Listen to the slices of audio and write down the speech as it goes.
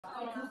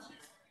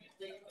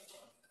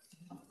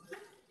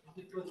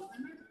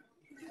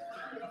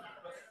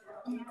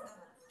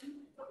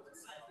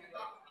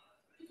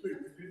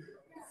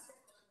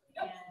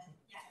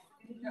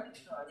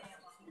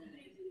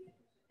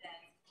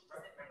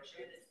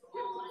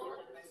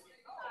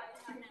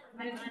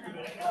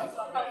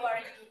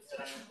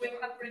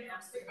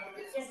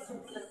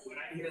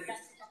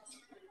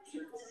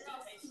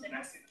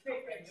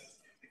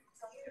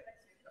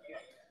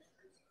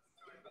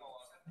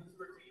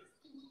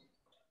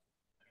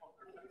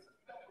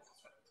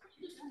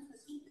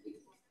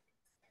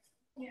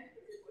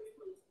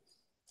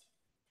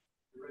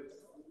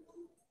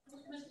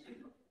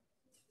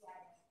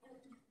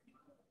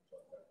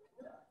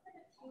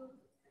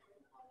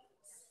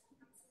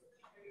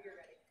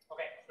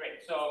Okay,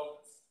 great. So,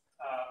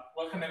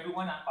 welcome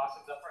everyone. I'm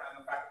Basit Zafar.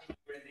 I'm a faculty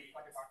member in the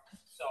econ department.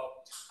 So,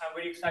 I'm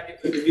very excited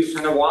to introduce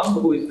Hanna Wang,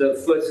 who is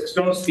the first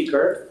external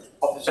speaker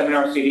of the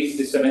seminar series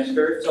this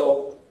semester.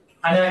 So,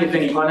 Hanna is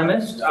an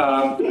economist,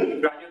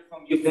 graduate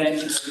from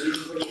UPenn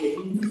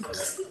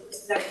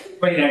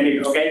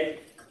 2019, okay?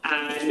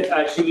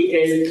 And she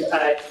is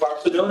at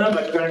Barcelona,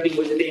 but currently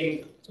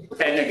visiting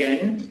Penn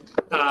again.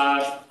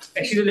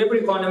 And she's a labor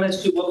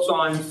economist. She works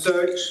on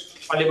search,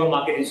 on labor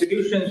market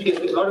institutions. She has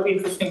a lot of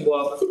interesting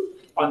work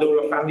on the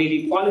role of family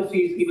leave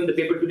policies. Even the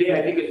paper today,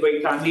 I think, is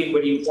very timely and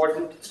very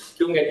important,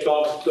 looking at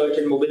job search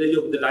and mobility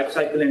of the life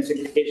cycle and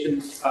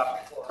implications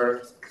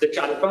for the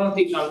child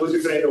penalty. So I'm going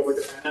to turn it over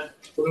to Hanna.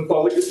 Looking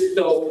forward to this.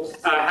 So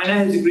Hanna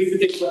has agreed to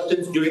take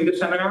questions during the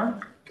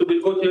seminar. So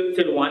we'll go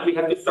till 1. We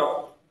have to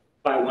stop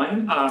by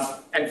 1.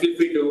 And feel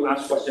free to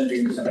ask questions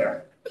during the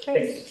seminar.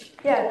 Thanks.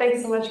 Yeah,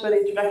 thanks so much for the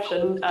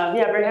introduction.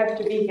 Yeah, very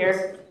happy to be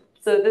here.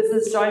 So this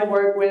is joint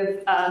work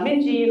with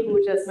Minji,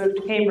 who just moved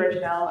to Cambridge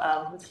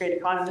now, who's a great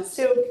economist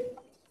too.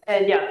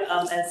 And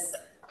yeah, as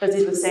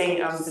Aziz was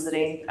saying, I'm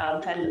visiting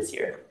Penn this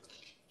year.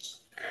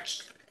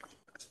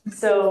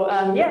 So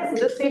yeah,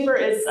 so this paper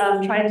is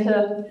trying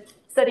to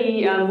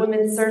study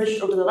women's search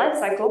over the life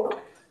cycle.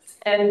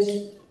 And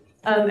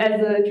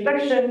as an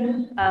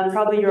introduction,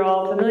 probably you're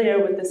all familiar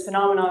with this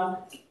phenomenon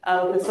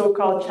of the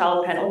so-called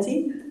child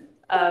penalty.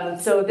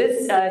 So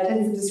this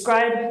tends to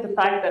describe the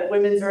fact that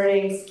women's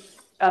earnings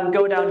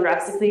go down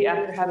drastically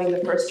after having the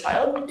first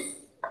child,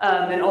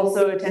 and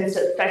also it tends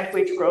to affect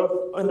wage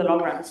growth in the long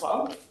run as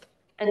well.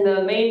 And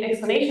the main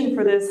explanation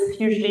for this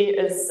usually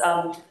is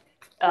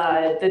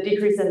the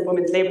decrease in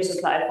women's labor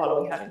supply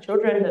following having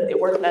children, that they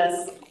work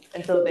less,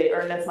 and so they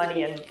earn less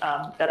money, and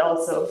that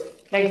also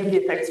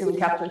negatively affects human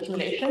capital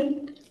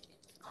accumulation.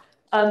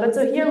 But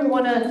so here we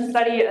want to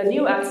study a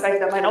new aspect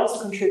that might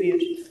also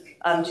contribute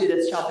to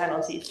this child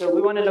penalty. So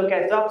we want to look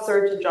at job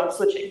search and job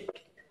switching.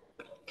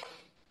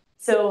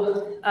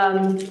 So,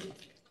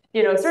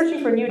 you know,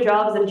 searching for new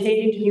jobs and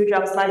changing to new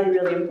jobs might be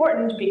really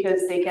important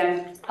because they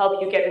can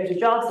help you get into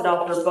jobs that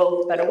offer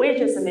both better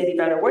wages and maybe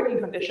better working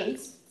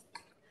conditions.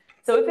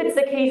 So if it's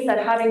the case that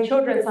having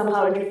children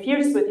somehow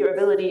interferes with your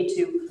ability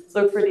to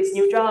look for these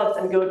new jobs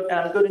and go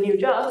to new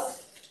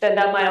jobs, then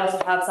that might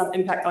also have some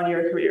impact on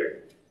your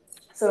career.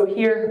 So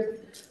here,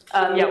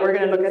 yeah, we're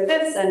going to look at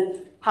this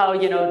and how,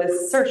 you know,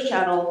 this search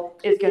channel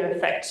is going to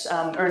affect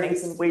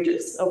earnings and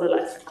wages over the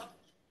life cycle.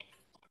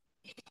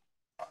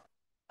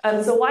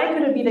 So why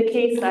could it be the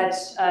case that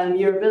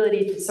your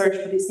ability to search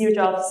for these new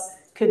jobs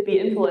could be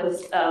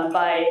influenced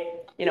by,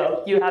 you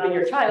know, you having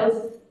your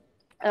child?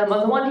 On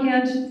the one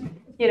hand,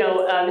 you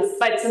know, this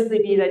might simply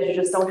be that you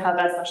just don't have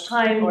as much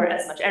time or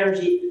as much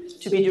energy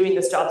to be doing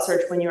this job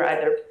search when you're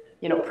either,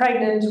 you know,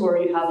 pregnant or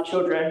you have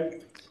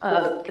children,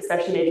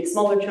 especially maybe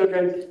smaller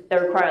children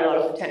that require a lot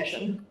of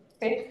attention.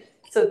 Okay,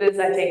 so this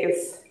I think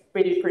is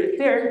really pretty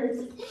clear.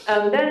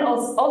 Then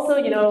also,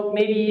 you know,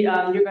 maybe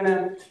you're going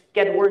to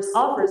get worse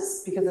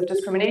offers because of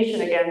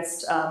discrimination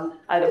against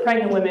either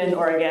pregnant women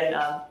or, again,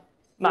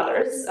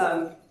 mothers.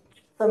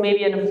 So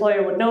maybe an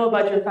employer would know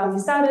about your family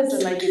status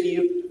and might give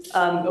you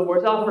a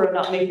worse offer or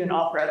not make you an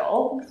offer at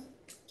all.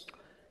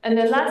 And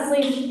then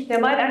lastly, there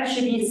might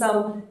actually be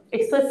some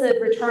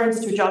explicit returns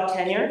to job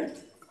tenure.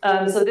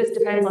 So this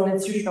depends on the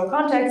institutional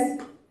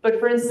context. But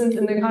for instance,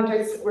 in the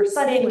context we're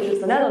studying, which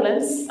is the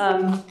Netherlands,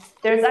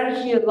 there's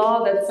actually a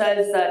law that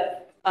says that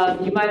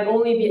you might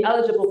only be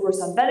eligible for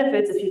some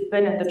benefits if you've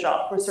been at the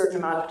job for a certain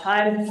amount of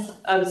time.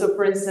 So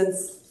for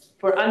instance,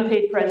 for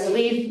unpaid parental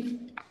leave,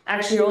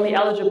 actually you're only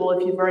eligible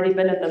if you've already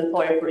been at the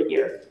employer for a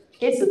year.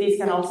 Okay, so these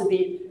can also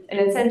be an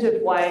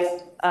incentive why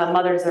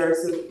mothers are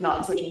sort of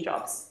not switching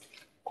jobs.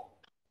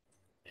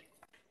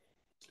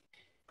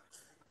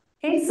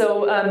 Okay,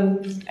 so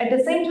at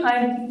the same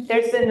time,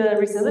 there's been a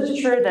recent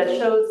literature that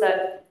shows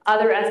that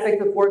other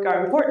aspects of work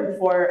are important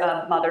for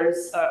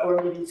mothers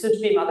or maybe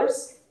soon-to-be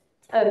mothers.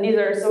 These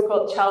are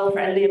so-called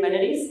child-friendly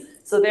amenities.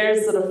 So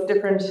there's sort of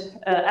different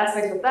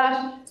aspects of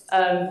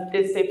that.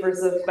 This paper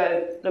is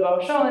by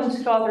Lebauchon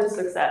and co-authors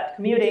looks at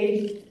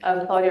commuting.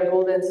 Claudia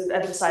Golden has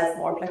emphasized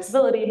more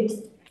flexibility.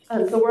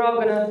 So we're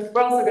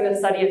also gonna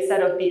study a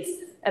set of these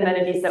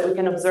amenities that we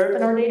can observe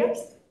in our data.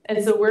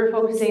 And so we're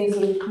focusing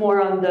sort of more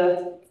on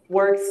the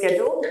work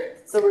schedule.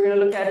 So we're going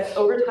to look at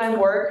overtime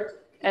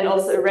work and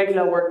also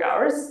irregular work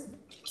hours.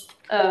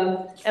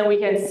 And we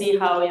can see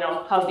how,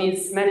 how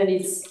these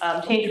amenities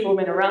change for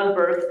women around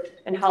birth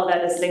and how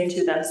that is linked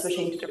to them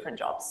switching to different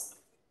jobs.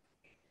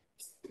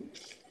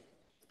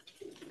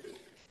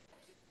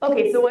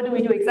 Okay, so what do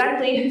we do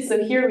exactly?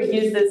 So here we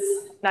use this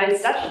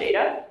nice Dutch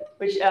data,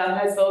 which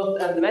has both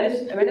the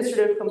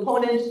administrative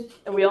component,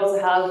 and we also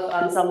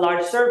have some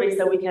large surveys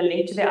that we can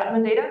link to the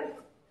admin data.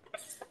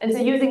 And so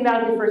using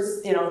that, we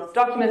first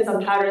document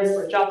some patterns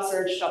for job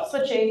search, job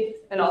switching,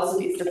 and also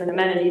these different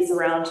amenities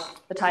around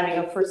the timing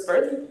of first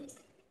birth.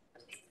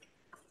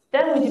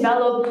 Then we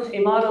develop a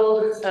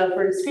model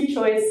for discrete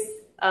choice,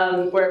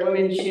 where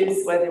women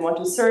choose whether they want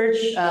to search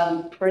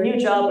for a new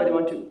job, whether they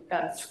want to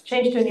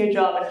change to a new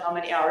job, and how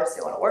many hours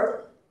they want to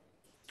work.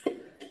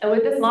 And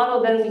with this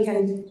model, then we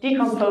can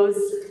decompose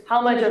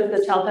how much of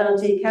the child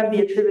penalty can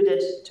be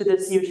attributed to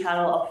this new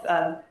channel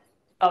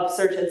of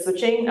search and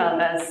switching,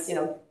 as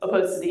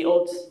opposed to the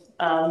old,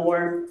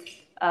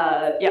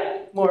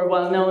 more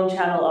well-known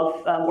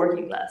channel of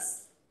working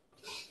less.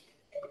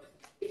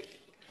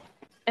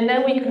 And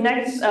then we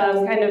connect this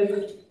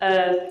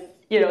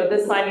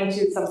finding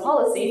to some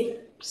policy.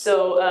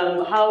 So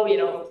how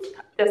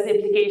does the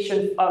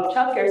implication of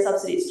childcare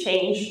subsidies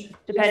change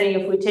depending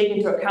if we take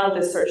into account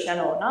this search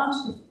channel or not?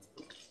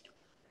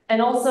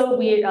 And also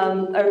we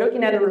are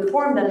looking at a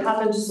reform that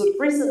happened sort of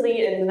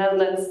recently in the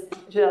Netherlands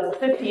in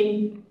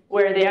 2015,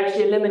 where they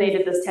actually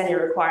eliminated this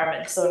tenure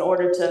requirement. So in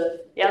order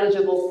to be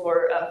eligible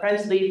for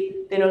parental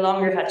leave, they no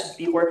longer had to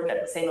be working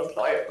at the same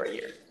employer for a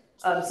year.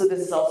 So this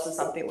is also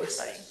something we're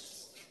studying.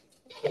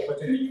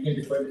 But you can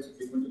defer this if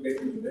you want to get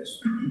into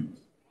this.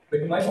 But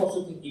you might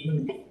also think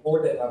even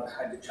before they have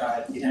had the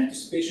child, in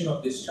anticipation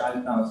of this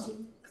child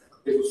penalty,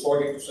 they will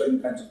sort into certain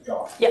kinds of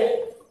jobs. Yeah.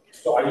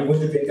 So are you going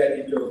to take that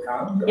into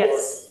account?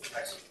 Yes,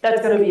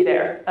 that's going to be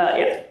there.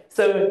 Yeah.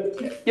 So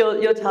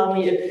you'll tell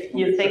me if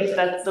you think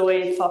that's the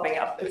way it's popping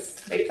up.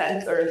 This makes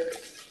sense, or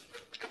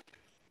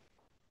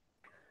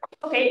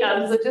okay.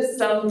 So just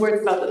some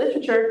words about the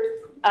literature.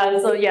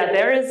 So yeah,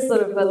 there is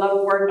sort of a lot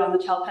of work on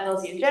the child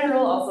penalty in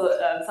general. Also,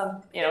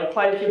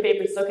 quite a few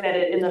papers looking at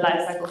it in the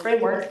life cycle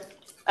framework.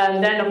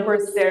 And then, of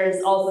course,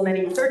 there's also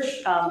many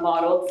research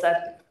models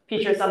that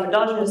feature some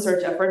endogenous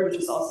search effort,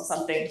 which is also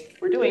something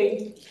we're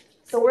doing.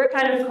 So we're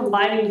kind of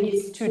combining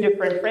these two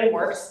different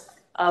frameworks,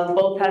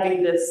 both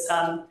having this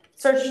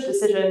search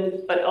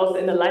decision, but also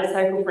in the life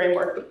cycle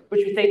framework,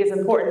 which we think is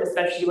important,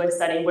 especially when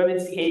studying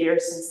women's behavior,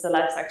 since the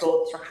life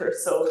cycle structure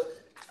is so,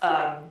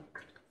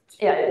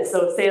 it's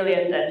so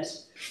salient,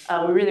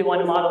 and we really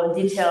want to model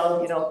in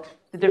detail,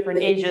 the different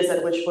ages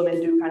at which women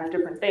do kind of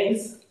different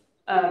things.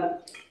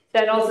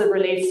 That also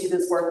relates to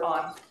this work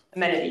on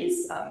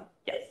amenities.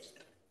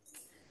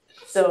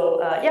 So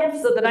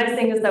so the nice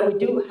thing is that we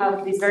do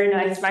have these very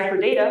nice micro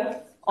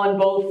data on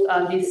both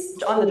on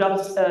the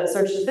job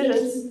search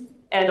decisions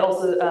and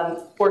also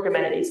work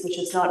amenities, which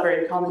is not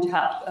very common to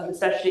have,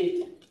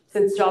 especially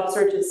since job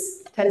search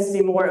tends to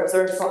be more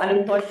observed for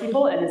unemployed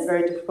people, and it's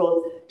very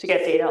difficult to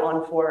get data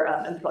on for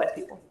employed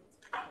people.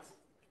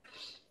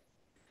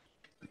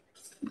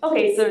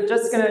 Okay, so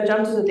just going to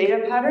jump to the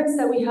data patterns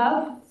that we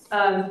have.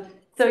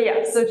 So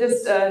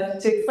just to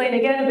explain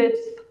again a bit,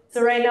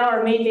 so right now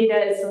our main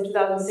data is from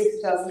 2006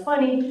 to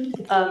 2020,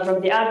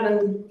 from the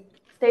admin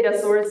data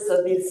source,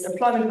 so these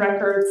employment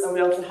records, and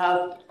we also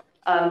have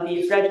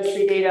these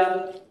registry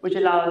data, which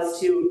allow us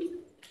to,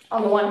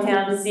 on the one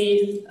hand,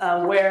 see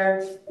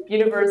where the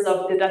universe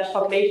of the Dutch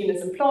population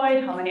is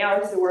employed, how many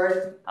hours they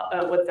work,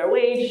 what's their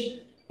wage,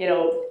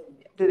 do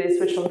they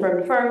switch from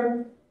firm to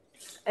firm,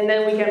 and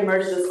then we can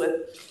merge this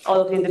with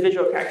all of the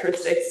individual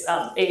characteristics,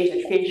 age,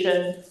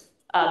 education,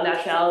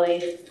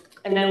 nationality,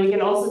 and then we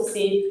can also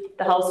see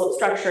the household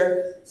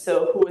structure,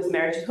 so who is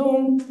married to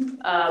whom,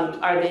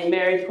 are they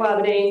married,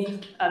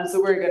 cohabiting,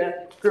 so we're going to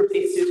group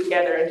these two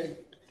together into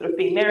sort of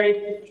being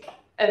married,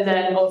 and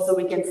then also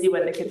we can see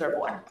when the kids are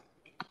born.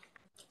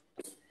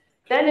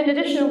 Then in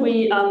addition,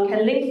 we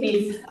can link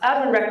these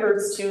admin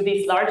records to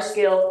these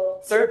large-scale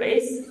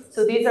surveys,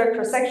 so these are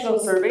cross-sectional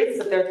surveys,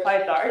 but they're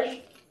quite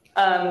large,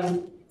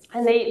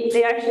 and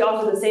they actually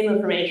offer the same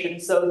information,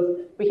 so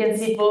we can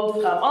see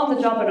both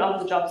on-the-job and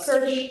off-the-job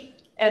search,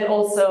 and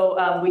also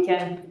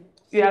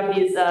you have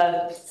these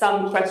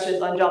some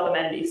questions on job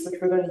amenities, which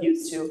we're going to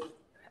use to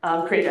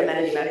create an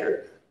amenity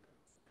measure.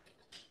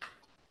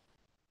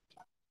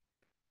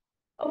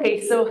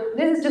 Okay, so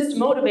this is just to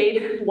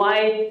motivate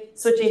why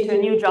switching to a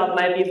new job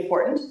might be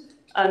important.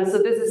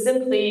 So this is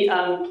simply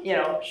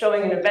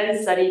showing an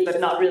event study, but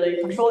not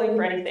really controlling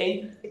for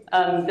anything.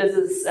 This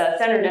is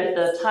centered at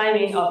the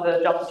timing of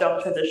the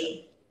job-to-job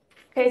transition.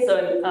 Okay,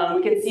 so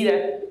we can see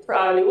that for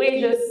hourly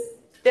wages,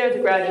 there's a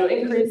gradual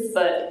increase,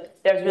 but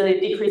there's really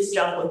a decreased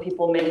jump when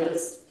people make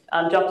this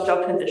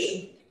job-to-job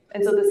transition.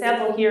 And so the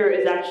sample here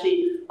is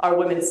actually our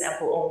women's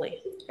sample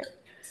only. Okay.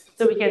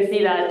 So we can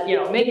see that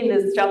making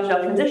this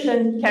job-to-job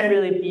transition can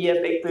really be a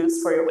big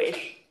boost for your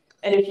wage.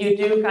 And if you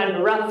do kind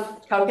of a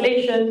rough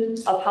calculation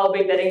of how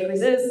big that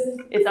increase is,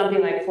 it's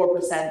something like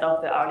 4%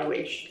 of the hourly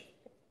wage.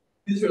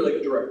 These are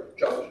like direct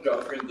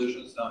job-to-job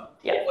transitions, not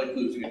like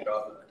losing a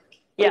job.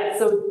 Yeah,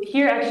 so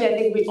here actually I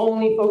think we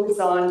only focus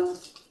on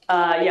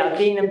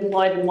being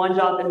employed in one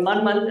job in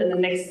 1 month, and the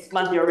next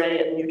month you're already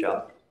at a new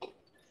job. You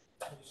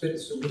said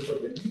it's only for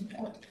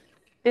women?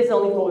 It's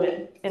only for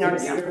women in our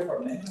Is it example. bigger for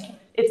men?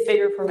 It's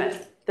bigger for men,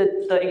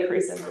 the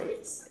increase in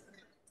wages.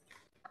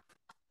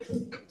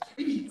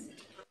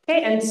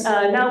 Okay, and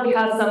now we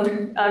have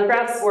some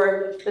graphs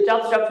for the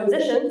job-to-job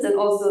transitions and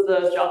also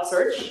the job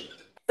search.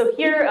 So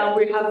here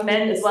we have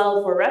men as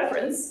well for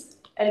reference,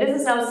 and this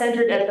is now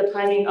centered at the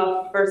timing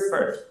of first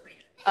birth.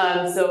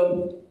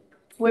 So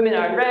women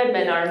are in red,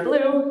 men are in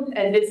blue,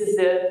 and this is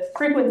the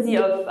frequency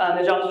of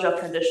the job-to-job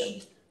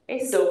transition.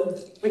 Okay, so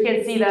we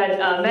can see that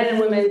men and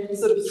women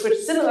sort of switch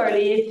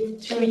similarly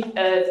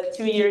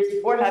 2 years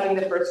before having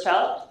the first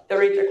child. The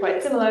rates are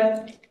quite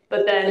similar,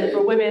 but then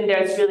for women,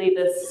 there's really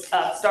this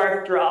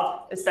stark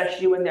drop,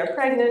 especially when they're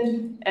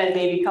pregnant and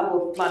maybe a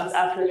couple of months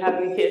after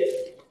having a kid.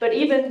 But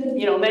even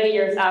many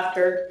years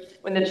after,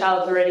 when the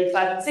child's already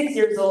 5 to 6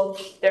 years old,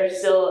 there's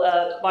still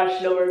a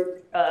much lower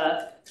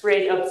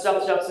rate of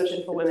job-to-job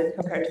switching for women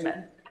compared to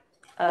men.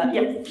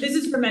 This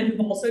is for men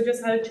who've also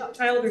just had a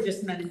child, or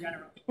just men in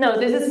general? No,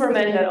 this is for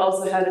men that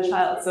also had a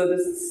child, so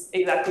this is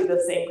exactly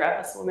the same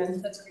graph as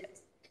women. That's great.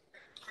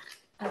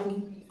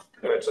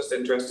 It's just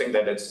interesting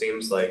that it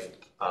seems like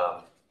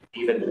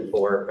even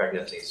before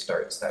pregnancy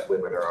starts, that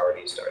women are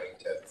already starting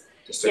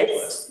to switch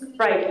less. Yes,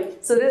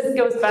 right. So this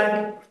goes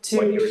back to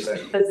What you were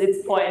saying.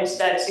 Bazit's point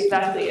that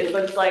exactly it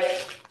looks like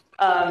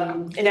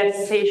in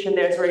gestation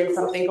there's already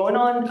something going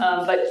on,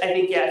 but I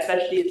think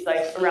especially it's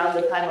like around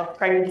the time of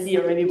pregnancy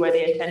or maybe where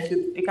they intend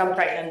to become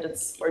pregnant,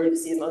 it's where you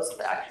see most of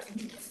the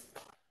action.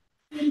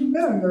 In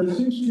men, there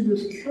seems to be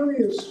this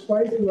curious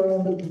spike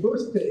around the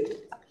birth date.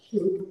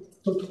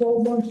 So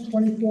 12 months,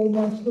 24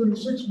 months,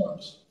 36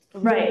 months.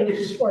 Right.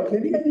 There's a spike.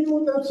 Any idea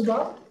what that's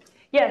about?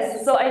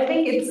 Yes, so I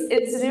think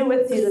it's to do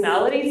with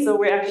seasonality, so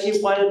we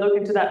actually want to look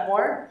into that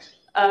more.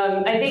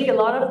 I think a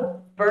lot of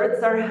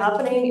births are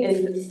happening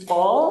in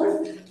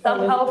fall.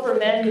 Somehow for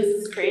men this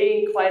is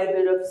creating quite a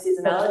bit of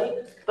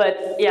seasonality, but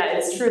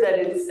it's true that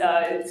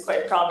it's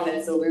quite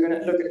prominent, so we're going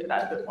to look into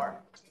that a bit more.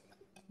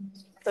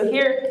 So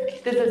here,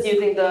 this is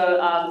using the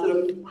sort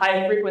of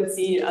high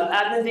frequency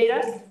admin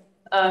data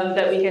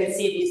that we can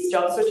see these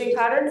job switching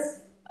patterns.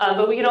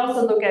 But we can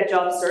also look at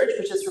job search,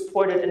 which is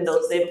reported in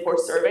those day before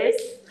surveys.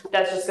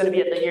 That's just going to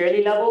be at the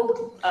yearly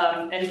level.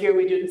 And here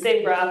we do the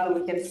same graph, and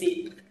we can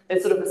see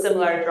it's sort of a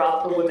similar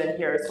drop for women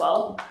here as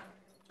well.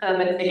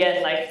 And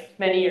again, like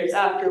many years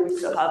after, we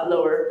still have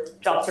lower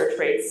job search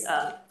rates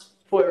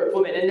for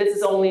women. And this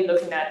is only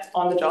looking at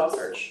on the job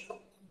search.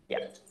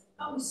 Yeah.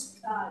 How is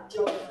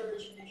job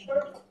search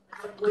measured?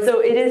 So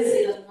it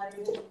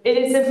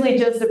is simply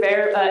just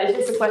it's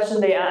just a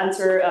question they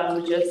answer,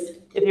 which is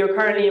if you're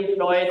currently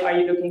employed, are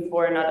you looking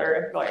for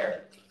another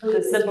employer?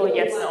 The simple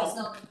yes, no. It's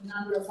not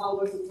number of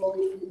hours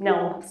employed.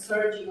 No.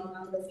 Searching on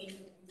number of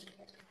people.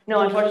 No,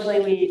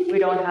 unfortunately, we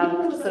don't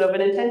have sort of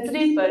an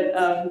intensity, but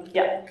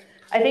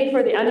I think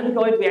for the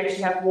unemployed, we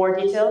actually have more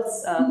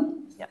details.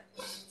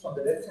 So on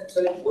the left-hand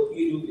side, what do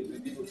you do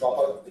if people drop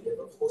out of the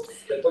labor force?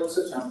 Like, what's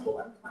the sample?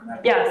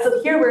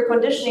 So here we're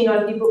conditioning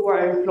on people who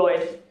are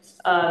employed.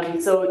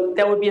 So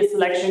there would be a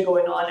selection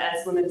going on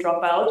as women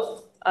drop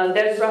out.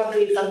 There's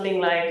roughly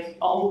something like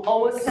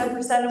almost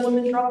 10% of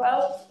women drop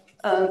out.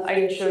 I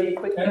can show you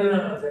quickly.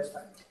 No, that's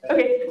fine.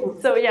 Okay,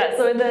 so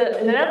so in the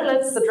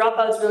Netherlands, the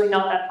dropout is really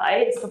not that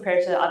high as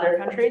compared to other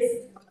countries.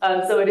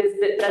 So it is a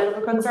bit less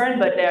of a concern,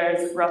 but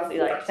there's roughly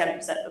like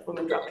 10% of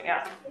women dropping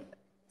out.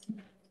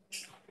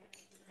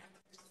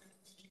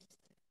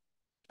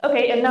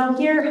 Okay, and now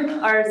here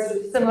are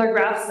similar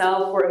graphs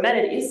now for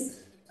amenities.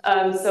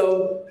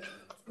 So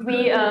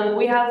we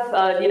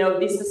have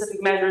these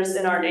specific measures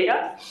in our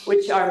data,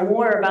 which are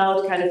more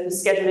about kind of the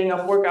scheduling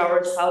of work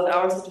hours, how the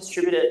hours are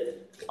distributed,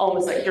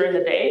 almost like during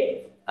the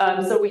day.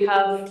 So we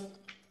have,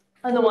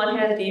 on the one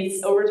hand,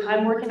 these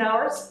overtime working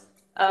hours,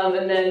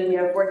 and then we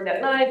have working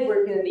at night,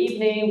 working in the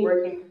evening,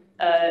 working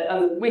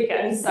on the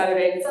weekends,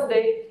 Saturday and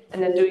Sunday,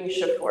 and then doing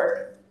shift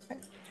work.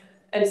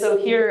 And so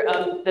here,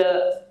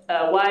 the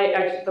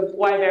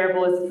Y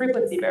variable is the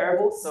frequency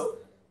variable, so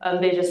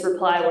they just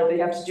reply whether they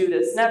have to do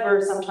this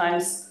never,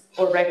 sometimes,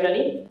 or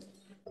regularly.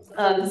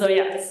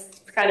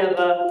 It's kind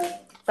of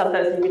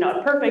sometimes maybe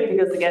not perfect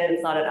because again,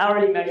 it's not an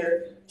hourly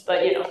measure,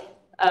 but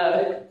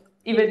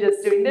even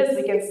just doing this,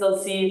 we can still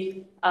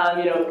see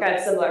kind of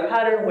similar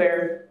pattern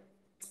where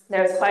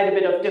there's quite a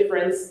bit of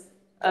difference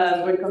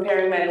when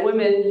comparing men and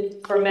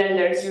women. For men,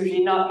 there's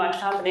usually not much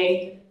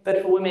happening.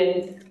 But for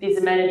women, these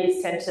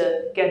amenities tend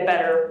to get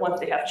better once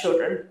they have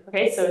children.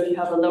 Okay, so if you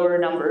have a lower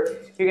number,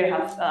 you're going to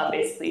have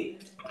basically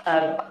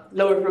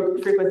lower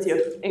frequency of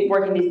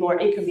working these more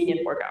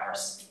inconvenient work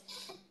hours.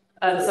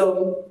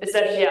 So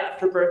especially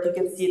after birth, you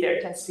can see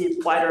there tends to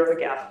be wider of a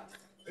gap.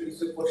 So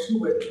is the question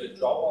whether the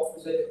drop off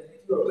is a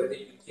definity or whether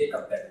you take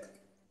up that?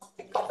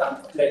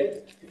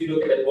 Like if you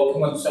look at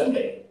working on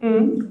Sunday,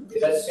 is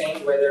that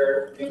saying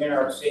whether women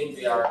are saying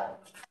they are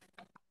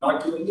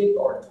not doing it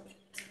or?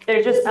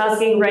 They're just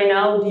asking right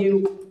now,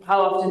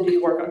 how often do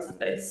you work on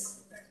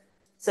Sundays?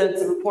 So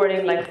it's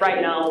reporting like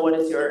right now, what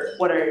are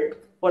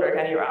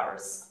kind of your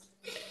hours?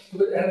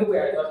 But another way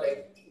I thought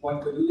like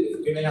one could do this,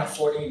 women are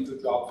sorting into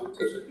jobs with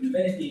certain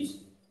amenities.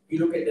 You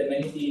look at the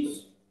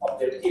amenities of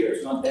their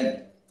peers, not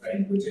them,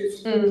 right? Which is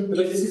because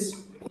this is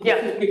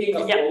picking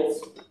up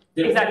both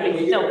the Exactly.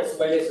 behavior as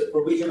well as the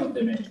provision of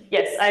the amenities.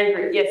 Yes, I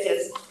agree.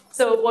 Yes.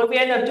 So what we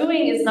end up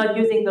doing is not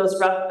using those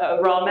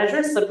raw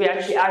measures, but we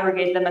actually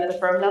aggregate them at the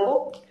firm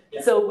level.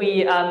 Yeah. So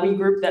we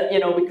group that,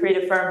 we create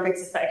a firm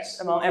fixed effect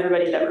among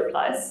everybody that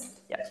replies.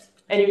 Yeah,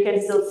 and you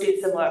can still see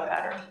a similar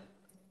pattern.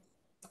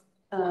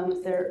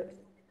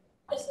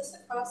 Is this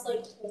across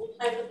like all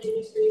type of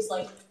industries,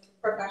 like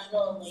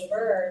professional and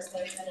labor, or is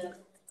there kind of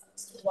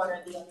one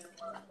or the other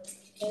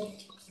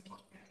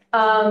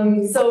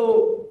more?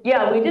 So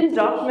yeah, we didn't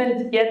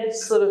document yet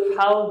sort of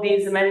how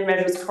these amenity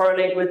measures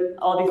correlate with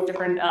all these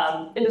different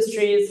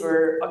industries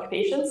or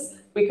occupations.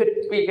 We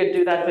could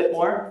do that a bit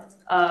more.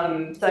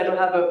 So I don't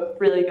have a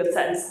really good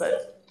sense,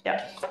 but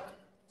yeah.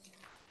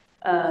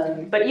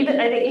 But I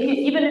think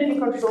even if you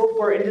control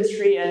for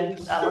industry and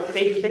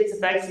occupation fixed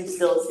effects, you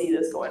still see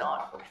this going on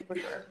for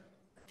sure.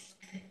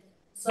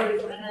 Sorry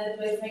for another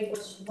clarifying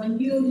question. When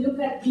you look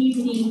at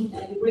evening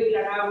and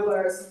irregular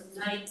hours,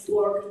 night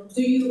work,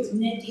 do you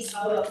net this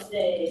out of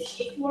the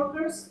shift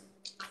workers?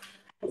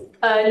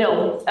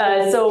 No.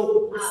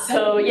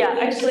 So yeah,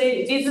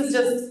 actually, this is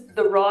just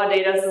the raw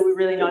data, so we're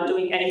really not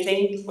doing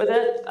anything with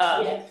it.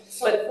 Yeah.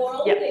 So for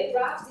all the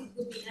graphs, it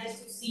would be nice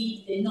to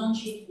see the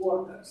non-shift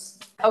workers.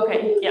 Okay.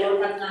 Who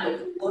work at night,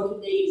 who work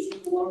in the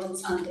evening, who work on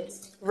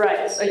Sundays.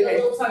 Right. Okay.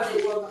 Those are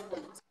the workers.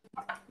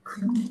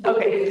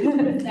 Okay.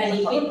 Then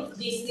if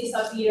this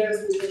disappears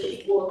with the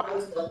shift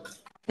workers,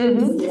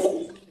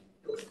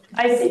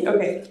 I see.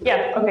 Okay.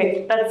 Yeah.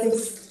 Okay. That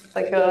seems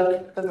like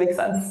that makes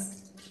sense.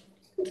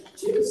 Do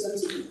you have a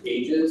sense of the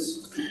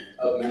ages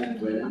of men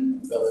and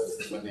women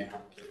relative to when they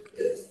have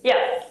kids?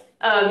 Yeah.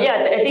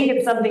 Yeah. I think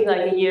it's something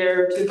like a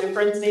year or two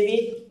difference,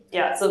 maybe.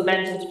 Yeah. So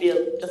men tend to be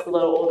just a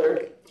little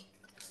older.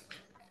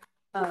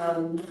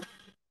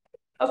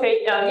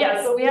 Okay.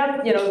 Yeah. So we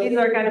have, these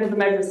are kind of the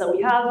measures that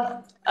we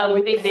have.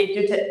 We think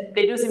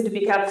they do seem to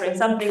be capturing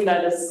something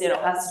that is,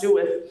 has to do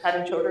with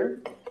having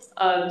children.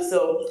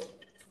 So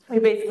we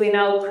basically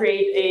now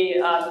create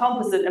a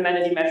composite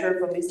amenity measure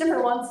from these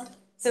different ones,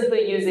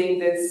 simply using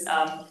this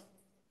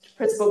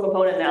principal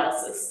component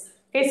analysis.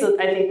 Okay, so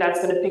I think that's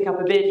going to pick up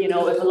a bit.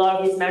 If a lot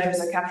of these measures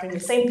are capturing the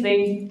same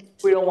thing,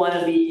 we don't want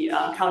to be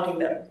counting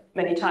them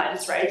many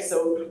times, right?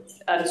 So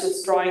it's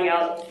just drawing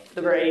out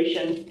the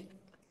variation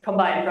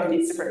combined from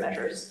these different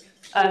measures.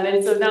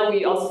 And so now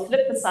we also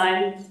flip the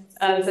sign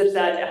such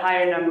that a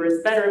higher number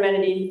is better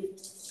amenity,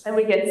 and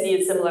we can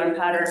see a similar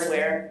pattern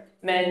where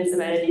men's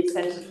amenities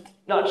tend to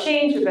not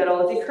change, but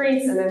all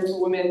decrease, and then for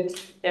women,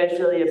 there's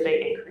really a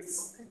big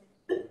increase.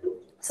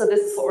 So this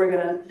is what we're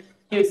going to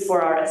use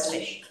for our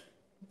estimation.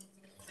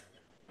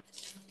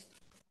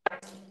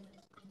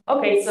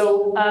 Okay,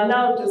 so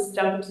now just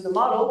jump into the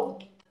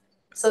model.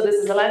 So this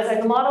is a life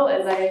cycle model,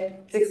 as I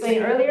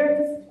explained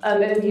earlier,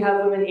 and we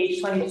have women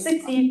aged 20 to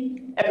 60.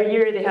 Every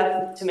year they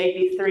have to make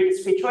these 3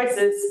 discrete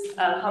choices.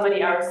 How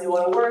many hours do you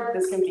want to work?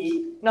 This can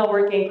be not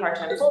working,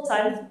 part-time,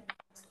 full-time.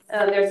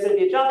 There's going to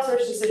be a job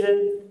search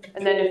decision,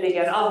 and then if they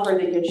get an offer,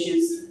 they can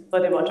choose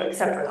whether they want to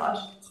accept or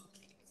not.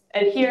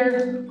 And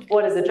here,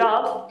 what is a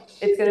job?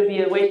 It's going to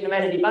be a wage and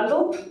amenity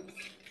bundle,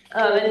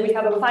 and we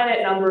have a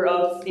finite number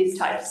of these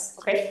types,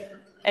 okay?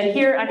 And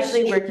here,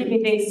 actually, we're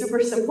keeping things super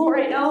simple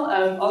right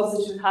now,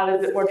 also to have it a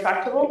bit more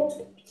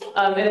tractable.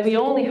 And we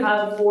only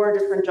have 4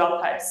 different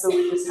job types, so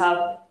we just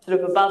have sort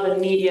of above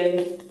and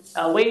median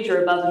wage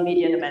or above and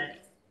median amenity.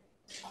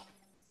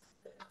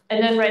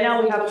 And then right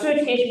now we have 2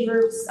 education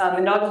groups,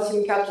 endogenous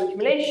human capital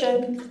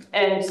accumulation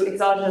and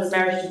exogenous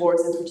marriage,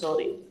 divorce, and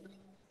fertility.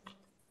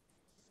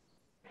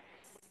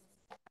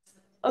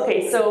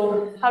 Okay,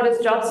 so how does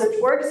job search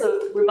work?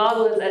 So we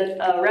model it as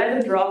a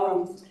random draw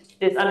from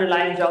this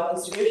underlying job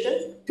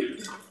distribution.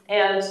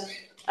 And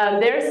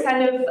there's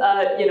kind of,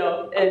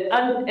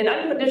 an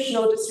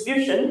unconditional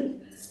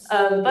distribution,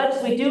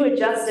 but we do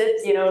adjust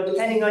it,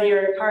 depending on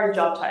your current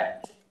job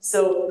type.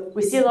 So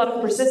we see a lot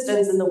of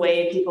persistence in the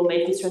way people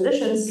make these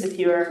transitions. If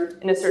you're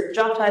in a certain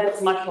job type,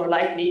 it's much more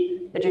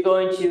likely that you're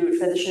going to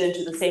transition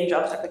into the same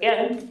job type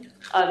again.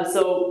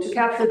 So to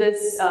capture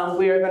this,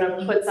 we are going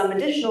to put some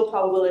additional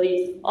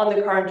probability on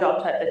the current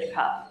job type that you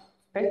have.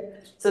 Okay?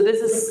 So this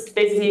is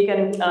basically, you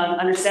can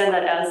understand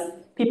that as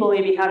people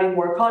may be having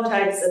more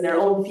contacts in their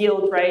own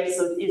field, right?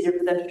 So it's easier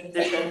for them to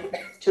transition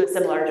to a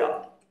similar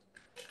job.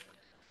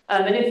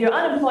 And if you're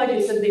unemployed,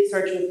 you simply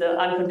search with the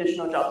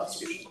unconditional job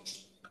distribution.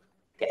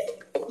 Yes?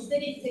 Is there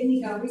a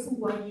technical reason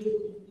why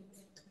you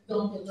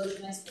don't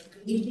endogenize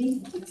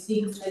fertility? It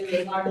seems like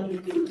the market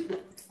would be.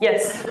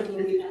 Yes.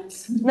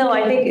 No,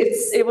 I think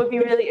it would be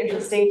really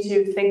interesting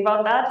to think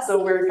about that.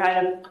 So we're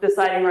kind of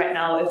deciding right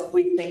now if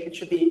we think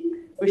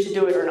we should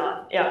do it or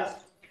not. Yeah.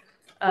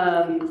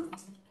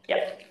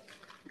 Yeah.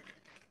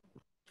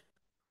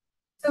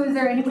 So is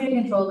there any way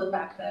to control the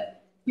fact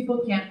that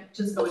people can't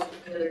just go into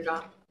another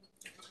job?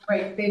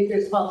 Right,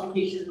 there's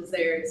qualifications,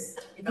 there's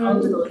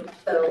eligibility,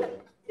 so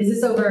is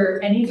this over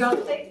any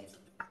job type?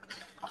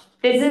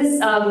 This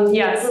is,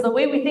 yeah, so the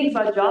way we think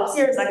about jobs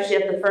here is actually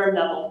at the firm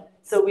level.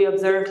 So we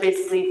observe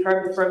basically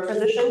firm to firm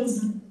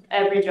transitions.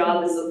 Every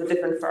job is of a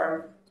different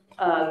firm.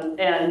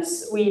 And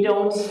we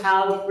don't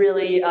have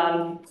really,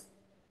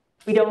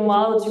 we don't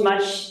model too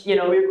much,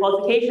 your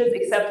qualifications,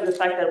 except for the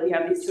fact that we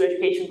have these two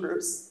education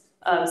groups.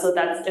 So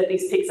that at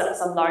least picks up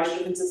some large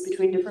differences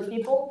between different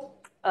people.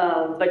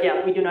 But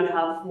yeah, we do not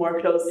have more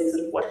closely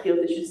sort of what field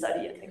they should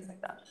study and things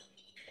like that.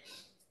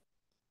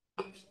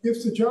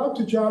 If the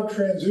job-to-job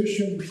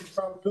transition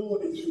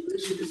probabilities are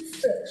basically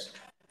fixed,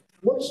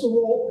 what's the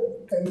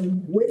role,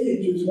 and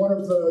wage is one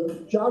of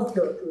the job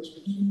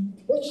characteristics,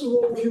 what's the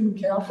role of human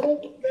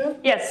capital then?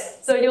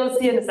 Yes, so you'll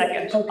see in a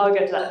second. Okay. I'll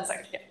get to that in a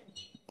second, yeah.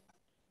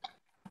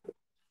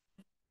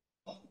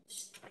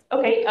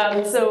 Okay,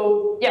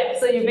 so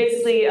you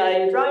basically,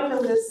 you're drawing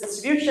from this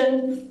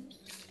distribution,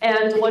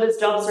 and what is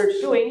job search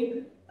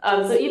doing?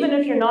 So even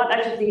if you're not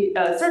actively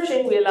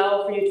searching, we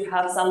allow for you to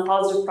have some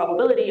positive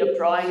probability of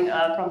drawing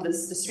from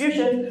this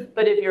distribution,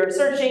 but if you're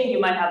searching, you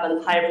might have a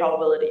higher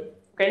probability,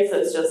 okay? So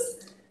it's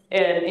just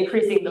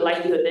increasing the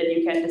likelihood that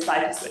you can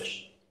decide to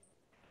switch.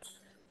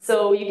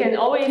 So you can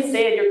always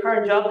stay at your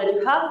current job that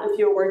you have if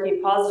you're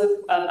working positive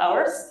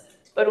hours,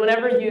 but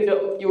whenever you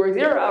work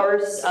 0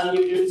 hours,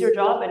 you lose your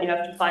job and you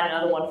have to find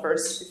another one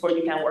first before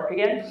you can work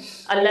again,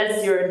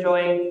 unless you're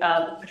enjoying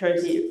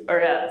paternity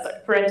or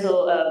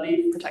parental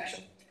leave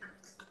protection.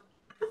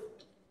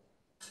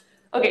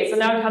 Okay, so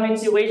now coming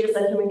to wages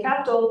and human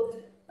capital.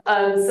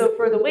 So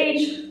for the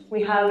wage,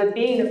 we have it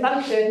being a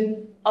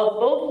function of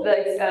both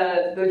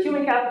the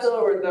human capital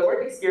or the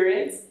work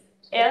experience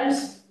and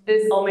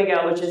this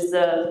omega, which is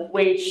the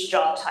wage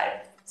job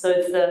type. So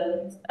it's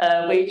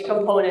the wage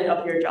component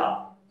of your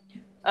job.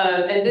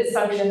 And this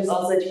function is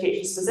also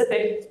education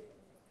specific.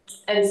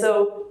 And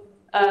so,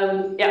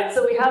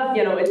 so we have,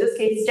 in this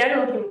case,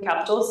 general human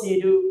capital, so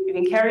you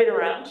can carry it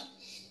around.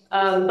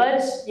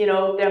 But,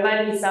 there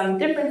might be some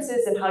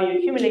differences in how you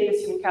accumulate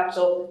this human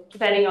capital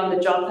depending on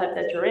the job type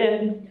that you're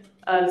in.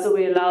 So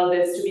we allow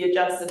this to be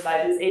adjusted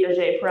by this eta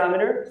j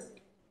parameter.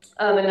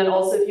 And then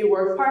also if you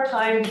work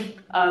part-time,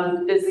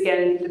 this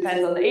again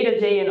depends on the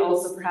eta j and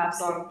also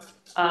perhaps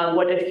on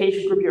what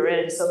education group you're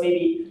in. So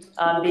maybe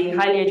being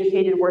highly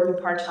educated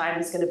working part-time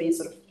is going to be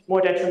sort of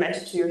more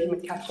detrimental to your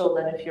human capital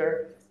than if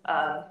you're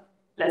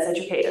less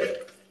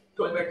educated.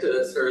 Going back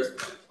to Sarah's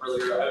point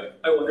earlier,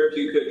 I wonder if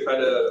you could try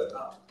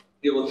to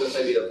deal with this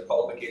idea of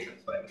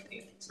qualifications by making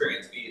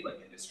experience be like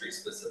industry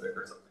specific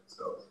or something.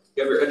 So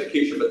you have your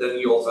education, but then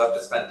you also have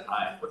to spend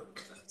time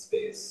working in that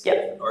space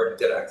in order to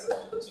get access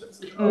to those types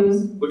of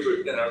jobs, which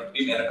would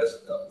be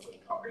manifested with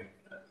operating.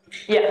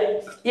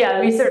 Yeah,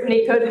 we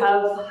certainly could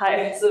have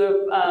high sort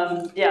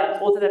of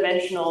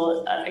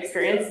multidimensional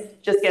experience.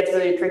 Just gets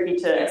really tricky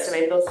to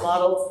estimate those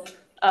models.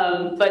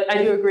 But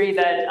I do agree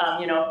that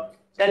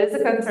that is a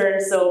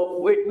concern. So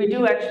we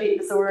do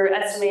actually. So we're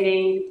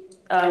estimating.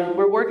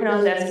 We're working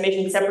on the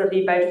estimation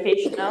separately by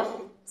education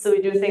now. So we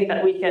do think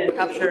that we can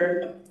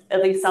capture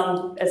at least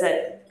some,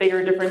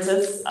 bigger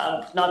differences.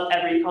 Not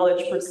every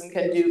college person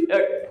can do,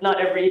 or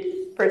not every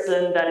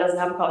person that doesn't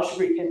have a college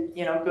degree can,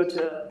 go to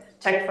a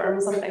tech firm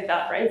or something like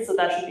that, right? So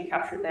that should be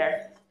captured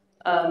there.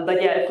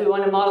 But yeah, if we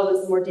want to model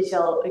this in more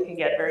detail, it can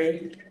get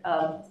very,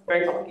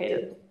 very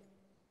complicated.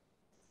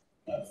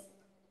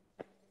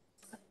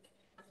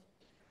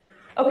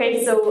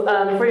 Okay, so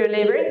for your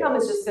labor income,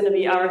 it's just going to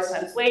be hours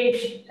times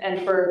wage.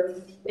 And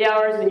for the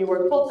hours when you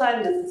work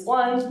full-time, this is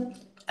 1.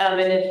 And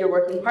if you're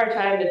working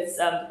part-time, it's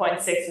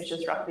 0.6, which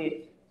is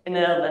roughly in the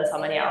Netherlands how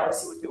many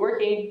hours you would be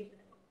working.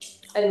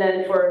 And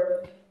then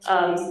for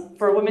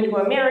women who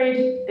are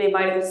married, they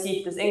might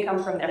receive this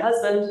income from their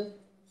husband,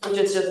 which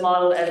is just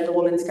modeled as the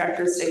woman's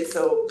characteristics,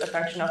 so a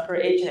function of her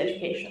age and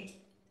education.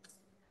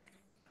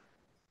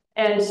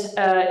 And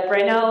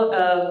right now,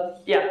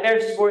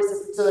 marriage, divorce,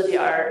 and fertility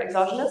are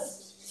exogenous.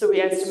 So we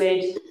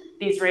estimate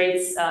these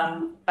rates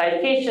by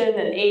education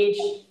and age.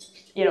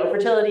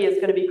 Fertility is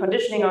going to be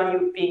conditioning on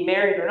you being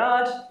married or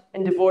not,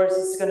 and divorce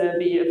is going to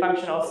be a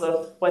function also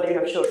of whether you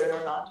have children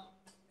or not.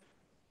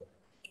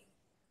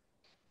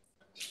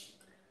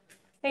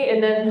 Okay,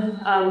 and then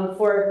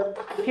for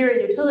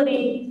period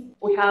utility,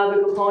 we have a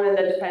component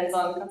that depends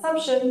on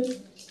consumption.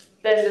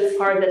 Then this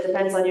part that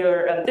depends on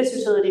your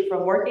disutility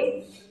from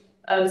working.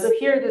 So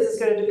here, this is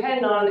going to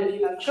depend on if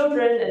you have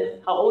children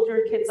and how old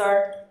your kids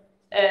are.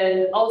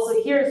 And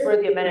also here's where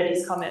the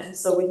amenities come in.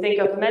 So we think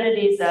of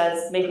amenities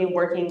as making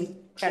working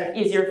kind of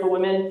easier for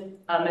women.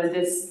 And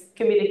this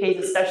can be the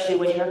case especially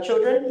when you have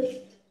children.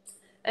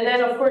 And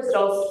then of course it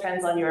also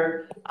depends on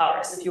your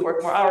hours. If you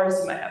work more hours,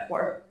 you might have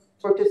more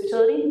work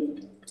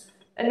disutility.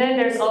 And then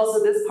there's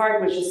also this part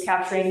which is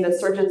capturing the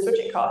search and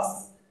switching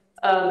costs.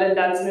 And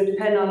that's going to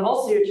depend on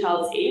also your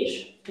child's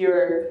age,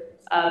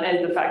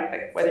 and the fact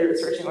that whether you're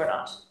searching or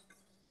not.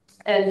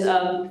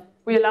 And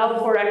we allow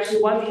for actually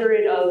 1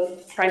 period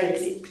of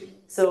pregnancy.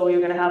 So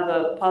you're going to have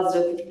a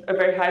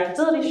very high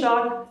fertility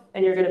shock,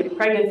 and you're going to be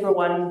pregnant for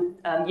 1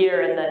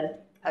 year and then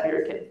have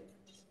your kid.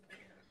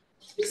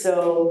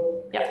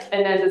 So yeah,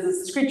 and then this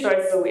is discrete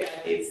choice, so we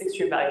add these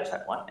extreme value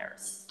type 1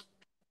 errors.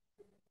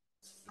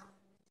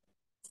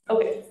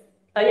 Okay,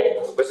 yeah.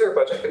 Was there a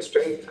budget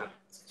constraint?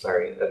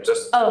 Sorry,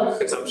 just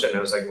consumption, I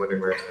was like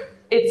wondering where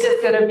it's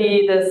just gonna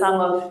be the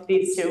sum of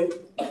these two.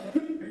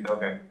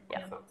 Okay.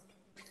 Yeah.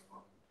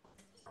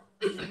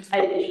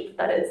 I should put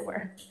that in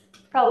somewhere.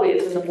 Probably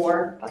it's in the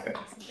more bucket.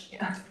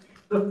 Yeah.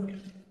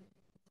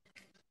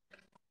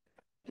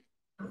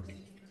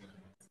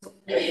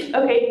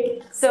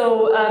 Okay,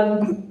 so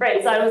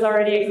right, so I was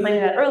already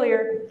explaining that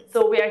earlier.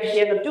 So what we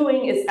actually end up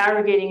doing is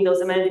aggregating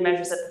those amenity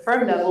measures at the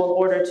firm level in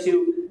order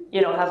to,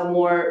 have a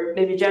more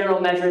maybe general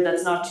measure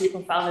that's not too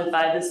confounded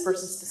by this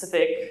person's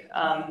specific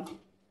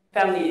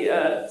family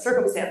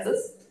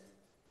circumstances.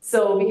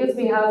 So because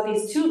we have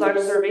these two large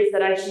surveys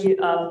that actually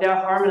they're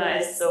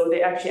harmonized, so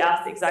they actually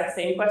ask the exact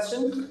same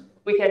question,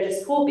 we can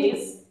just pool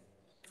these,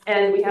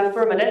 and we have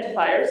firm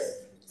identifiers,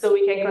 so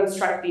we can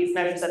construct these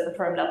measures at the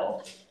firm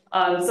level.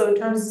 So in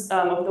terms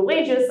of the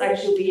wages,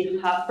 actually we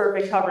have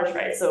perfect coverage,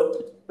 right?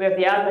 So we have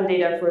the admin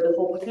data for the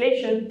whole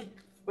population.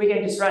 We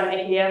can just run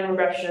AKM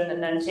regression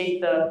and then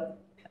take the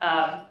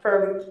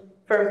firm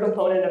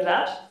component of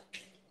that.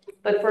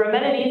 But for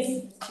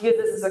amenities, because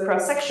this is a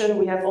cross-section,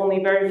 we have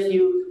only very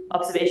few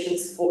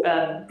observations, for,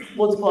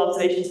 multiple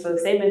observations for the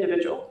same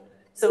individual.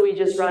 So we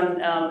just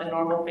run a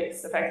normal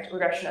fixed effect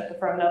regression at the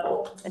firm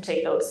level and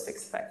take those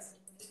fixed effects.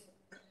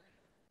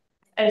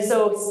 And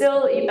so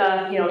still,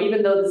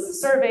 even though this is a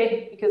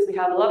survey, because we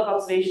have a lot of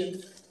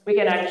observations, we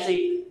can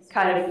actually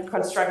kind of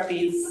construct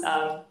these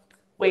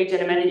wage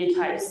and amenity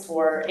types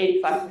for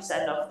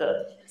 85% of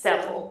the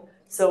sample.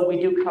 So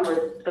we do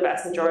cover the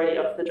vast majority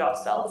of the job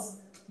spells.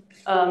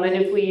 And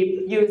if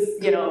we use,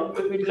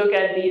 if we look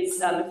at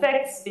these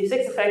effects, these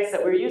 6 effects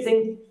that we're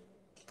using,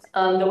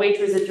 the wage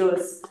residual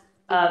is,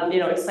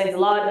 explains a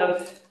lot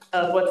of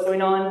what's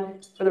going on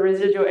for the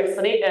residual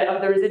explanation of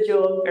the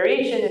residual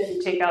variation if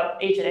you take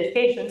out age and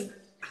education.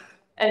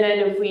 And then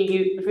if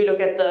we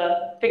look at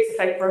the fixed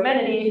effect for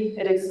amenity,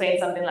 it explains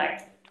something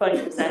like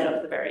 20%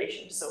 of the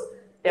variation. So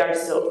they are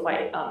still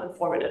quite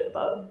informative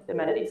about the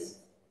amenities.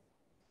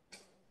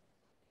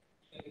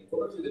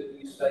 Go to the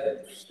previous slide.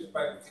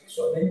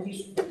 So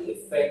amenities really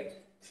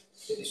affect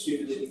the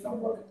disutility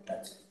from work.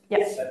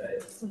 Yes.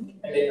 And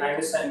then I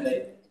understand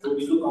it will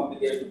be too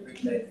complicated to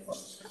bring for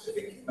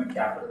specific human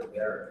capital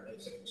there.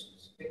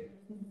 Specific.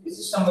 Is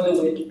this some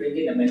other way to bring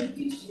in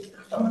amenities,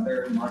 some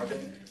other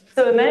margin?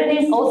 So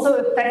amenities also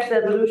affect the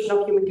evolution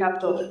of human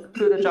capital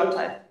through the job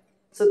type.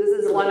 So this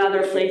is one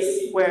other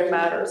place where it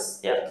matters.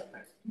 Yeah.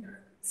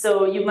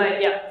 So you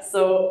might,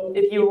 so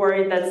if you're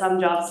worried that some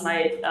jobs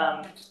might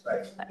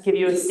give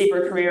you a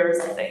steeper career or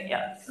something,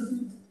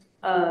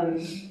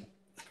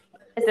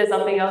 is there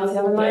something else you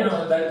have in mind?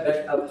 No,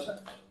 that helps.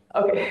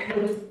 Okay.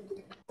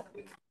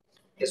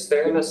 Is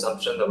there an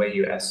assumption, the way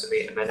you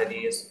estimate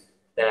amenities,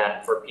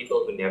 that for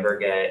people who never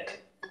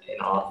get an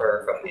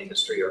offer from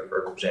industry or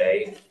firm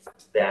J,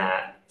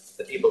 that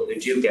the people who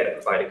do get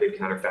it provide a good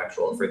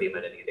counterfactual for the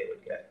amenity they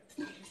would get?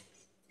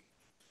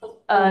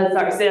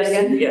 Sorry, say that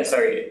again. Yeah,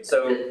 sorry.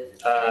 So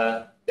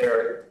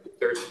there's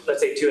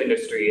let's say 2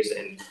 industries,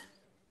 and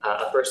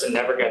a person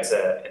never gets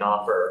an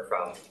offer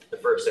from the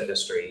first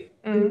industry,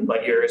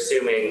 but you're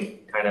assuming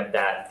kind of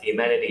that the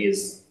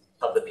amenities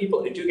of the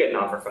people who do get an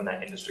offer from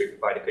that industry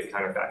provide a good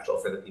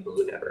counterfactual for the people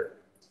who never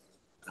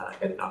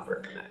get an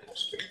offer from that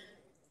industry.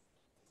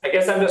 I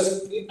guess I'm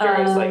just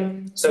curious,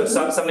 so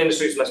some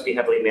industries must be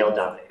heavily male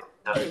dominated,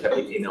 not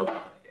heavily female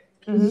dominated.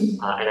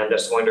 And I'm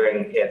just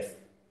wondering if,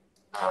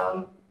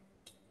 I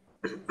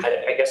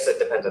guess it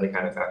depends on the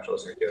kind of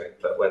factuals you're doing,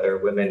 but whether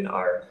women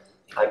are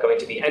going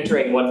to be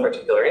entering one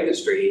particular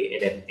industry,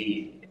 and if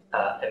the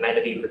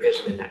amenity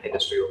provision in that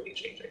industry will be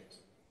changing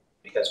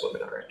because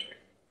women are entering.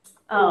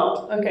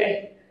 Oh,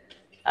 okay.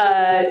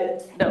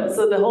 No,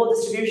 so the whole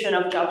distribution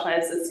of job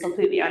types is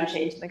completely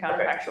unchanged in the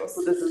counterfactual.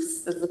 So this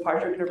is a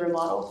partial equilibrium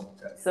model.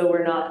 So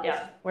we're not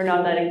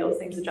letting those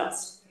things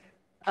adjust.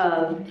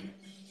 But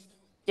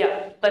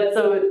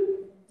so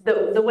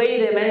the way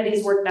the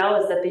amenities work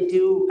now is that they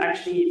do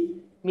actually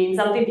mean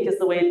something, because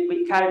the way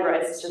we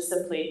categorize is just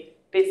simply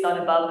based on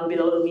above and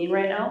below the mean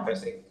right now. I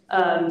see.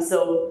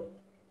 So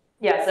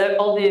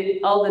all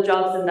the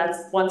jobs in that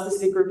one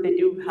specific group, they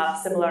do have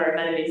similar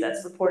amenities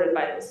that's reported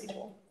by those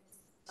people.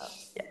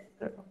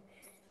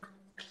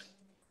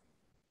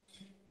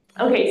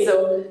 Okay,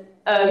 so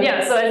so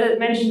as I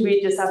mentioned,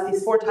 we just have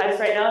these 4 types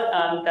right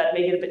now that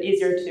make it a bit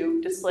easier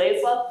to display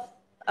as well.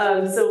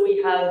 So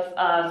we have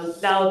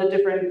now the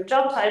different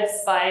job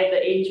types by the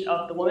age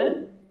of the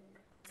woman.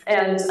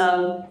 And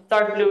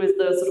dark blue is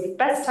the sort of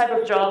best type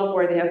of job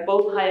where they have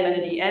both high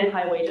amenity and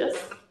high wages.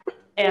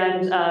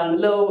 And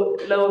low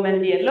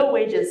amenity and low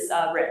wages,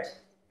 red.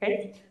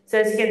 Okay, so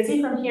as you can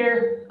see from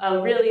here,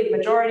 really the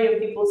majority of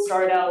people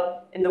start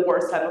out in the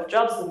worst type of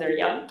jobs when they're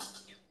young.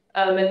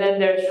 And then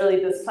there's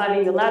really this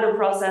climbing the ladder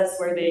process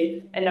where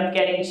they end up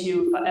getting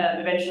to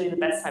eventually the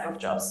best type of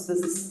jobs. So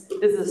this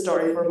is a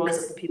story for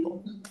most of the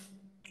people.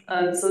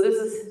 So this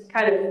is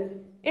kind of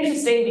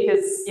interesting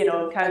because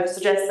kind of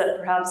suggests that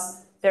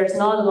perhaps there's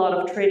not a lot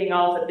of trading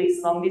off, at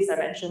least along these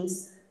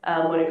dimensions,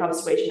 when it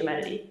comes to wage and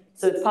amenity.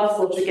 So it's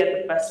possible to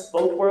get the best of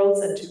both worlds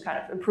and to kind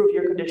of improve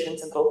your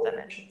conditions in both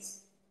dimensions.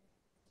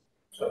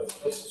 So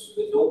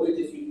the low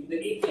wages, you do the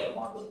APM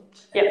model.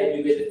 Yeah. And then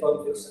you get the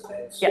firm fixed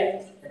effects.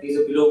 Yeah. And these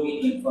are below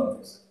median firm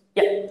fixed.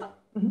 Yeah.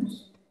 Mm-hmm.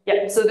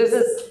 Yeah, so this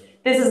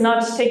is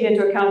not taking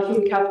into account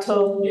human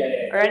capital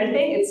or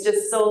anything, it's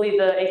just solely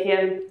the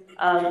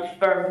APM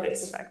firm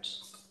fixed effect.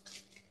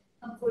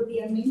 For the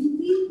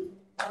amenity,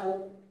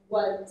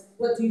 what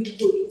do you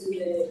put into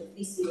the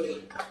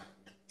PCA?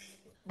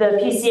 The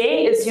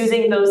PCA is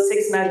using those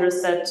 6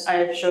 measures that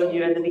I showed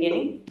you at the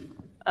beginning.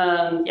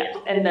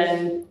 And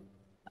then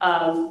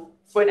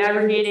when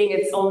aggregating,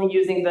 it's only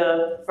using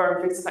the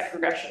firm fixed effect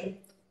regression.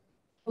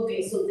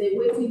 Okay, so the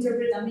way to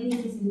interpret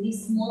amenities in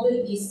this model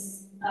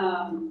is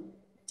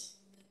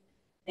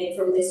like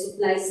from the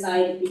supply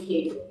side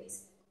behavior,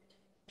 basically.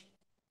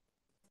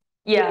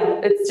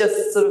 Yeah, it's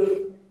just sort of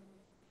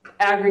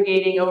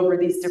aggregating over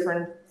these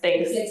different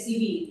things.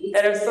 Flexibility.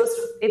 That are supposed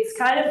to, it's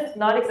kind of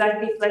not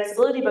exactly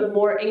flexibility, but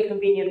more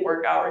inconvenient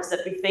work hours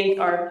that we think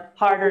are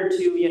harder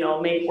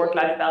to, make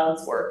work-life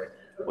balance work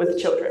with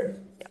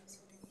children.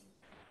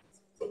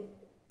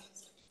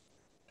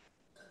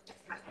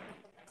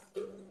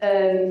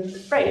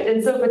 Right,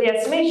 and so for the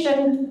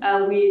estimation,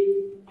 we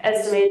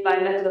estimate by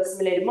method of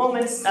simulated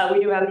moments. We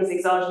do have these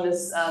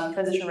exogenous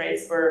transition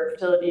rates for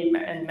fertility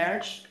and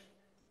marriage.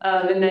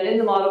 And then in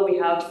the model we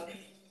have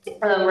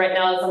right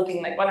now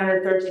something like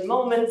 113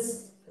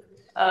 moments.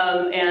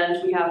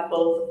 And we have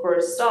both, of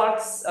course,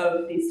 stocks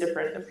of these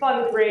different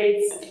employment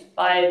rates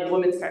by the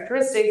women's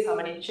characteristics, how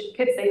many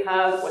kids they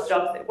have, what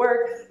jobs they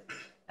work.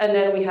 And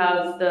then we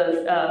have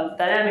the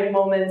dynamic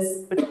moments,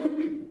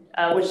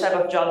 which type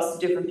of jobs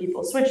do different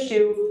people switch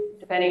to,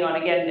 depending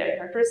on, again, their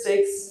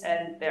characteristics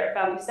and their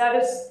family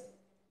status.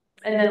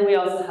 And then we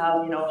also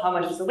have, how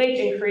much is the wage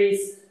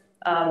increase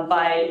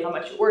by how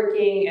much you're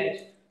working and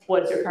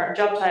what is your current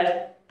job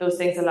type. Those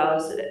things allow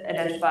us to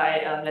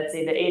identify, let's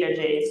say, the eta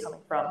j is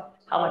coming from.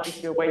 How much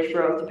is your wage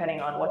growth,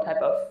 depending on what type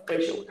of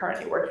wage you're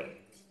currently working.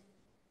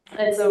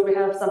 And so we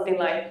have something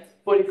like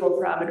 44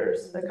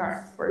 parameters in the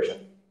current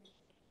version.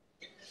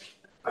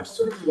 I've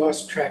sort of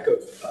lost track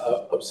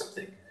of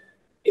something.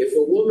 If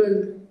a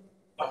woman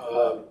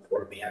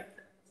or a man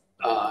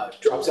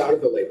drops out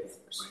of the labor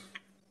force,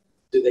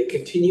 do they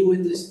continue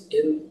in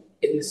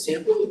the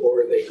sample,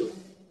 or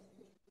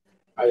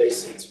are they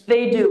censored?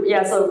 They do,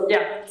 yeah. So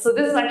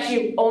this is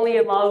actually only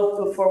a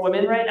model for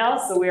women right now.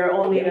 So we are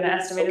only going to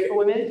estimate it for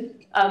women.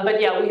 But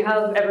yeah, we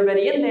have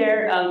everybody in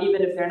there,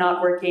 even if they're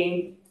not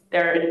working.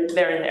 They're in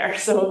there.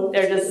 So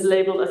they're just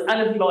labeled as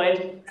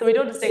unemployed. So we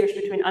don't distinguish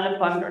between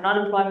unemployment or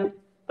non-employment,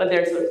 but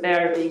they're sort of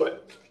there being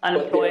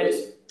unemployed.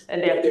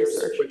 And they have to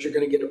search. But you're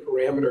going to get a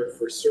parameter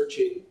for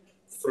searching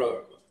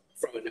from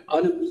an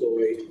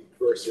unemployed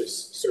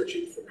versus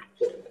searching for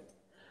employment.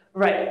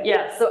 Right,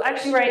 yeah. So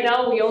actually right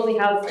now we only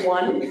have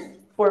one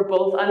for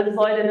both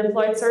unemployed and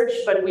employed search,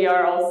 but we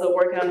are also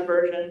working on a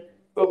version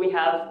where we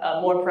have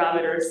more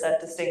parameters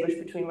that distinguish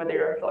between whether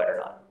you're employed or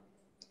not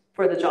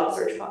for the job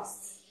search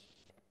costs.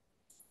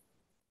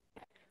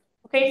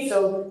 Okay,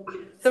 so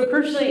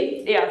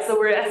crucially, yeah, so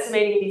we're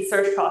estimating these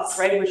search costs,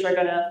 right, which are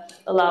going to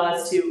allow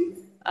us to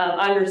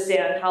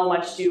understand how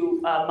much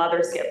do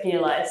mothers get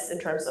penalized in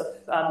terms of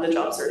the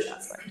job search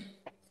aspect.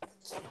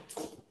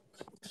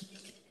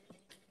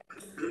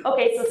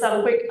 Okay, so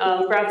some quick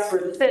graphs for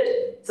the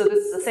fit. So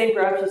this is the same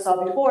graph you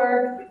saw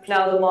before.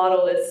 Now the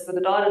model is for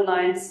the dotted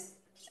lines.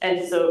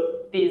 And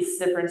so these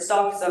different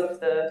stocks of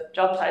the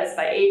job types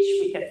by age,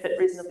 we can fit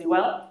reasonably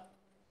well.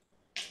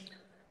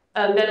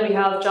 Then we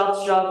have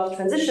job-to-job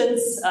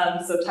transitions,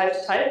 so type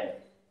to type.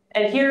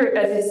 And here,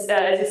 as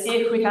you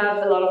see, we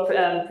have a lot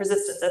of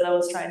persistence, as I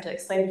was trying to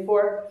explain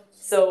before.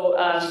 So,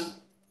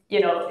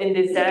 in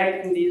these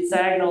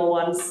diagonal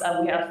ones,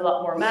 we have a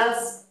lot more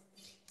mass.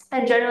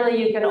 And generally,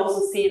 you can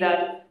also see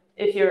that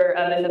if you're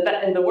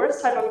in the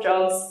worst type of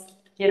jobs,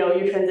 you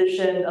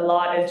transition a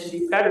lot into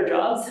these better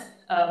jobs.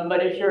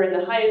 But if you're in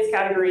the highest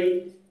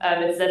category,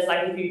 it's less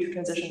likely for you to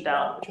transition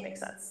down, which makes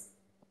sense.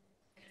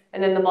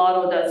 And then the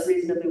model does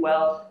reasonably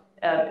well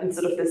in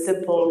sort of the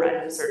simple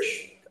random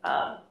search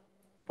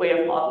way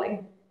of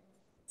modeling.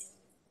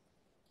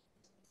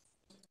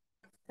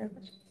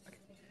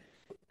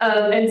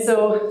 And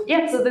so,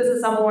 so this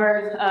is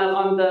somewhere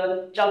on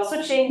the job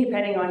switching,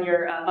 depending on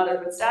your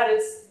motherhood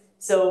status.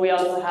 So we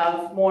also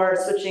have more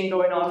switching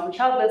going on for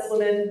childless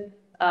women.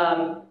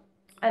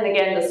 And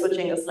again, the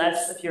switching is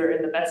less if you're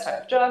in the best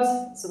type of jobs.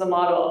 So the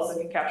model also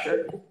can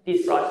capture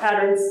these broad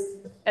patterns.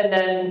 And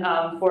then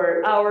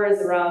for hours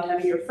around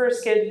having your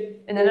first kid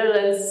in the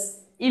Netherlands,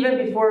 even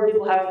before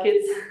people have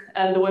kids,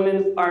 the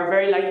women are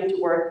very likely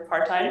to work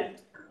part-time.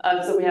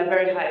 So we have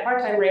very high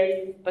part-time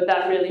rate, but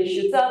that really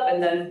shoots up,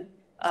 and then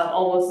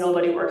almost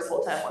nobody works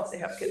full-time once they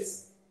have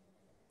kids.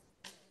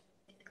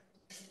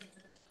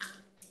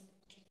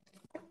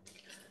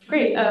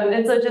 Great,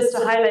 and so just to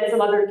highlight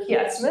some other key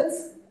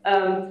estimates.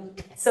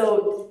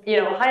 So,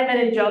 high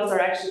amenity jobs are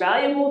actually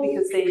valuable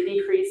because they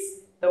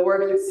decrease the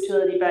work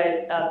disutility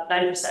by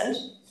 9%.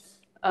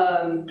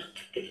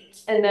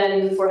 And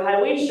then for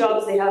high wage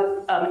jobs, they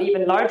have an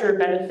even larger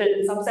benefit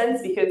in some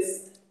sense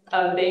because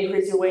they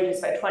increase your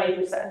wages by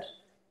 20%.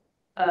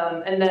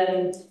 And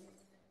then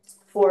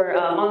for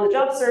on the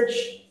job search,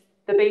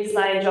 the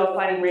baseline job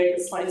finding rate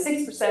is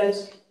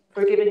 26%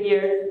 for a given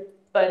year.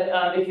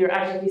 But if you're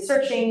actively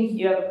searching,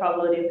 you have a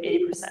probability of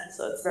 80%.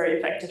 So it's very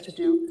effective to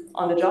do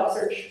on the job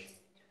search.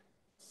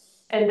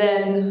 And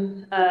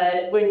then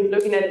when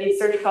looking at these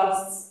search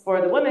costs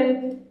for the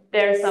women,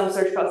 there are some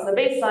search costs in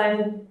the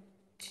baseline,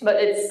 but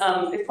it's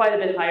quite a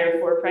bit higher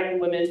for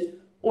pregnant women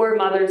or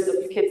mothers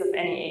of kids of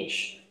any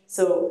age.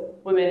 So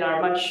women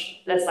are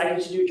much less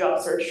likely to do job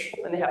search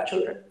when they have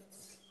children.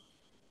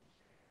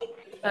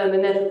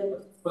 And then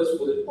First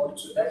bullet point,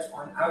 so that's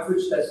on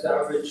average, that's the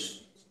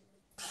average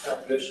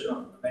calculation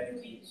of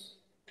amenities.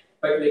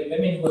 But like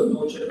women who have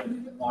no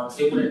children,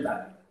 they wouldn't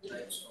value,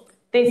 right? So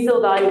they still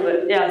value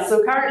it, yeah.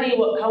 So currently,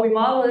 how we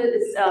model it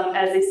is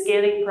as a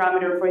scaling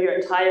parameter for your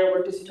entire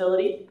work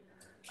disutility.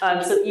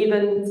 So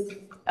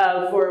even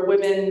for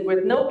women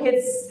with no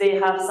kids, they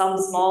have some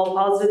small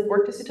positive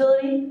work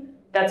disutility.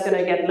 That's going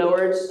to get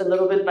lowered a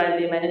little bit by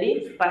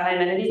high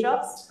amenity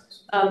jobs.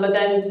 But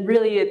then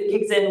really it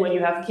kicks in when you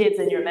have kids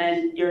and your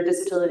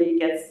disutility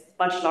gets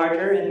much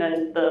larger, and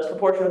then the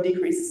proportional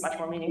decrease is much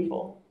more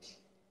meaningful.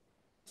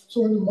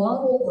 So in the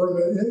model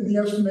or in the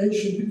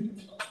estimation,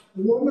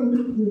 the woman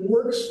who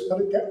works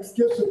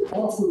gets an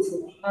offer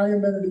from a high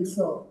amenity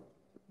firm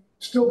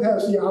still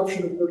has the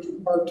option of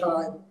working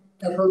part-time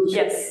at her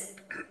discretion. Yes.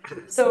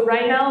 So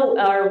right now,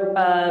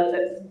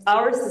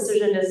 our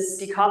decision is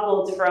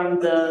decoupled from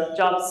the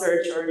job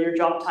search or your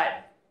job type.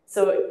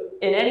 So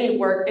in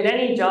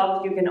any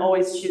job, you can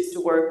always choose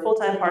to work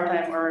full-time,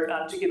 part-time, or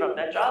to give up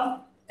that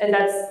job. And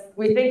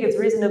we think it's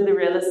reasonably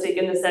realistic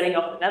in the setting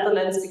of the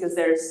Netherlands because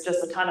there's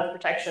just a ton of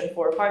protection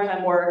for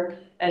part-time work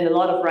and a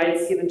lot of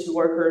rights given to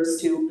workers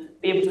to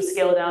be able to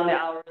scale down their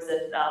hours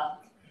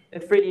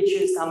and freely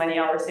choose how many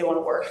hours they want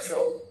to work.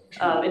 So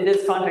in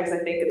this context, I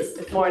think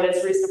it's more or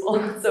less reasonable.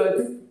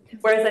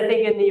 Whereas I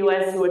think in the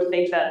US, you would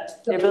think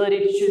that the ability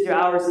to choose your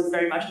hours is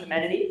very much an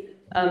amenity.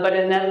 But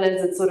in the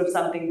Netherlands, it's sort of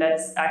something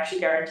that's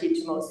actually guaranteed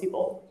to most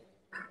people.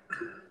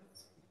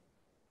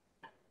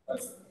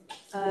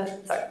 Sorry,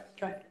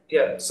 go ahead.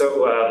 Yeah,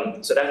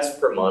 so that's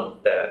per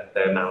month,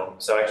 the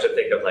amount. So I should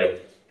think of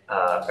like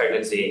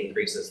pregnancy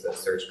increases the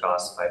search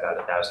costs by about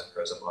 1,000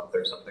 euros a month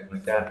or something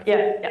like that.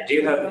 Yeah. Do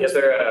you have,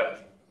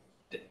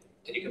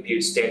 did you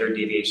compute standard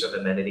deviation of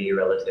amenity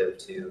relative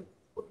to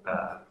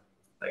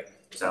like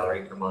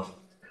salary per month?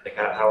 Like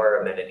how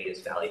are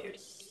amenities valued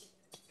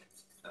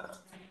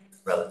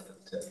relative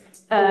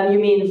to? You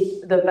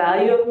mean the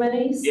value of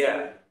amenities?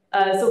 Yeah.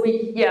 So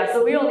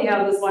we only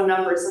have this one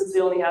number since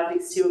we only have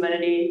these two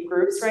amenity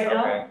groups right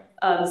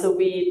now. So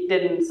we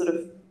didn't sort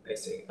of. I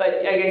see.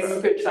 But I guess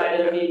you could try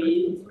to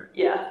maybe,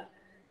 yeah.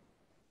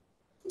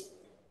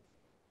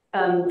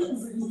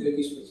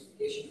 disutility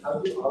specification, how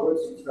do hours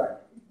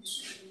interact with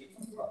disutility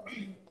from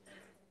property?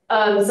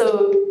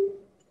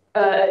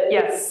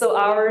 Yes, so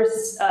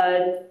ours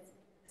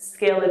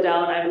scale it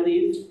down, I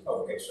believe.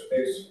 Okay, so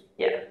there's.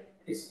 Yeah.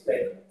 It's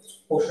like it's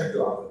proportional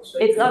to hours.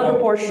 Right? It's not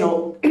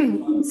proportional.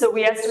 So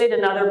we estimate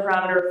another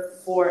parameter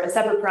a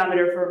separate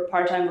parameter for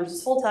part-time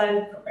versus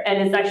full-time,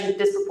 and it's actually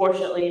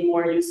disproportionately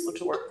more useful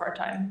to work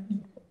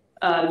part-time.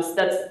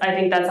 So I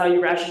think that's how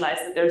you rationalize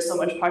that there's so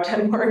much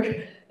part-time work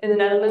in the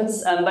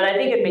Netherlands. But I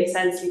think it makes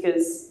sense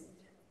because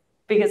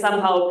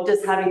somehow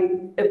just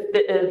having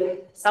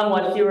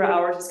somewhat fewer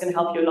hours is going to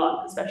help you a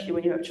lot, especially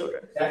when you have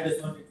children. That does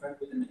not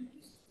interact with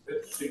amenities.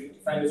 So you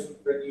find this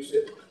reduce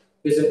it.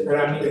 Is a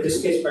parameter, this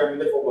case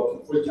parameter for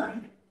working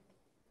full-time?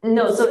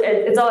 No, so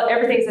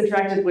everything's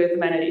interacted with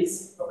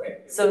amenities.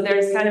 Okay. So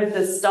there's kind of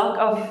the stock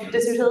of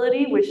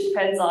disutility, which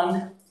depends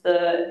on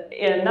the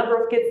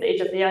number of kids, the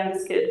age of the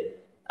youngest kid,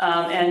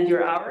 and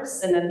your hours,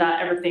 and then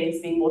that everything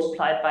is being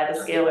multiplied by the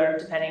scalar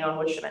depending on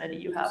which amenity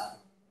you have.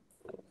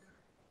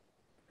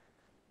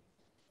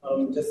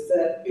 Just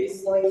that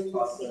baseline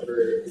cost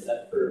number, is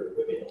that for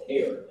women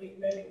only or like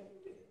men?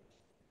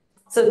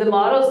 So the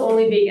model is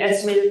only being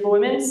estimated for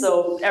women,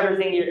 so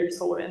everything here is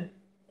for women.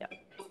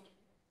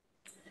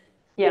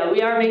 Yeah,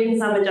 we are making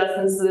some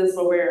adjustments to this,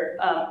 but we're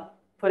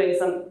putting a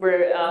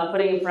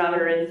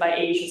parameter in by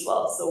age as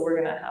well, so we're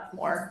gonna have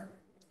more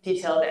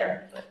detail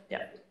there. But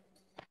yeah.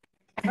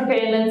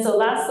 Okay, and then so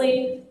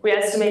lastly, we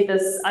estimate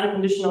this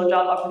unconditional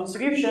job offer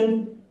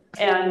distribution,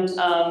 and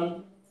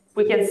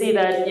we can see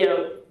that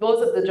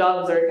both of the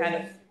jobs are kind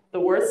of the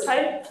worst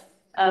type.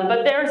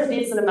 But there's a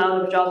decent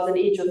amount of jobs in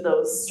each of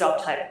those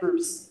job type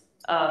groups.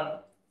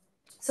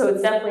 So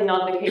it's definitely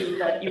not the case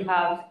that you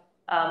have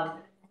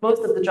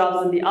most of the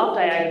jobs in the out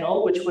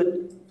diagonal, which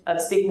would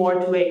speak more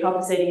to a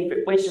compensating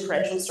wage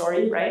differential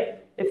story, right?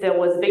 If there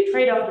was a big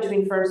trade-off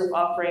between firms of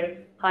offering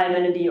high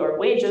amenity or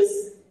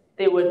wages,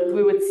 we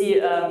would see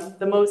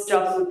the most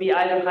jobs would be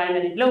either high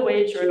amenity low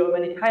wage or low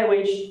amenity high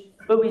wage,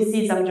 but we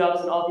see some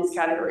jobs in all these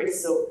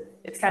categories, so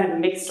it's kind of a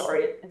mixed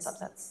story in some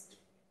sense.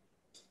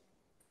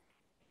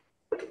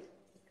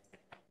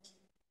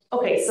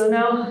 Okay, so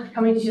now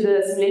coming to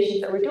the simulations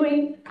that we're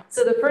doing.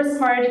 So the first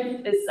part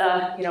is,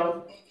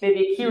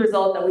 maybe a key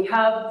result that we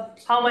have.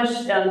 How much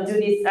do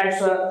these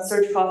extra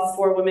search costs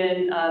for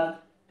women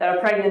that are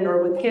pregnant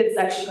or with kids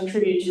actually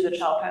contribute to the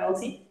child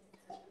penalty?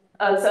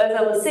 So as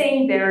I was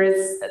saying, there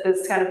is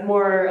this kind of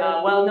more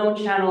well-known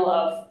channel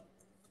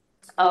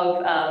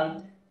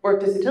of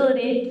work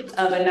disutility,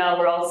 and now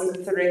we're also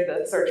considering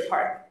the search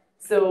part.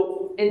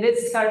 So in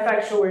this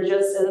counterfactual, we're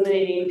just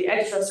eliminating the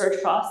extra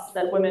search costs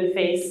that women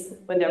face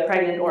when they're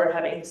pregnant or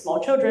having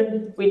small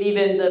children. We leave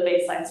in the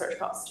baseline search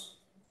cost.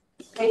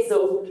 Okay,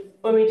 so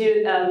when we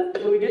do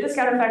this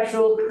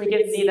counterfactual, we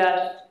can see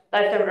that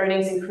lifetime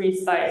earnings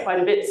increase by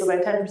quite a bit, so by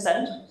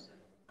 10%.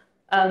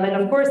 And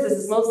of course, this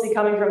is mostly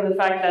coming from the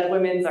fact that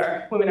women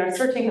are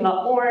searching a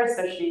lot more,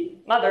 especially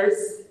mothers,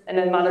 and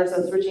then mothers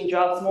are switching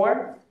jobs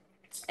more.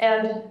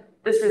 And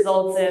this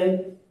results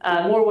in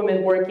more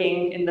women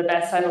working in the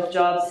best type of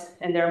jobs,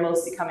 and they're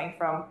mostly coming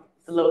from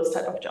the lowest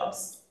type of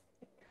jobs.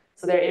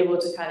 So they're able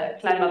to kind of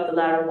climb up the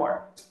ladder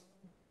more.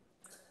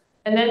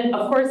 And then,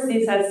 of course,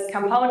 this has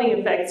compounding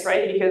effects,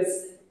 right? Because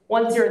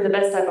once you're in the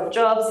best type of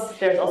jobs,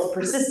 there's also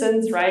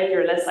persistence, right?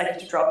 You're less likely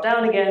to drop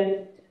down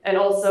again. And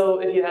also,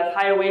 if you have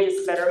higher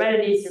wages, better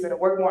amenities, you're going to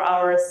work more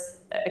hours,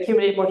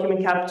 accumulate more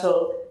human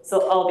capital.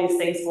 So all these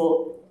things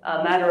will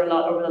matter a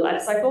lot over the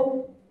life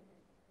cycle.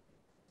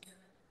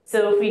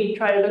 So if we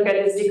try to look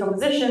at this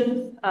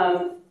decomposition,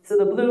 so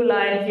the blue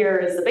line here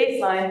is the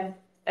baseline,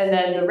 and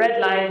then the red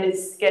line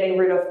is getting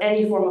rid of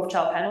any form of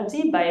child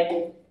penalty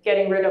by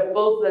getting rid of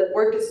both the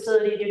work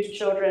disutility due to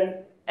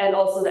children and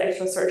also the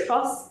extra search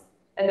costs.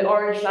 And the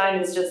orange line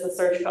is just the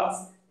search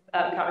cost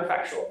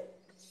counterfactual.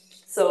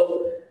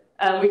 So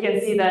we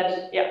can see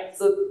that,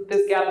 so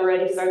this gap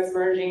already starts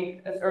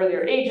emerging at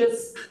earlier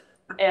ages,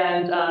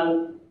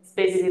 and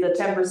basically the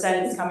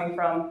 10% is coming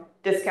from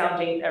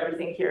discounting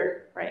everything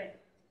here, right?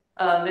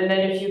 And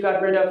then if you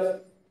got rid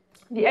of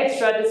the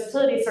extra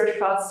disutility search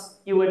costs,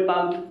 you would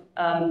bump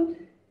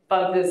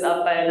this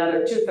up by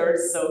another 2/3.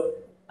 So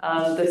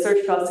the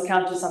search costs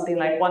account to something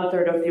like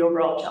 1/3 of the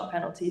overall child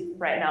penalty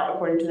right now,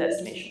 according to the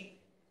estimation.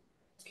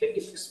 Can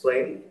you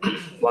explain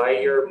why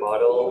your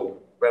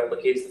model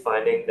replicates the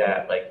finding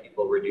that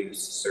people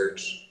reduce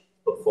search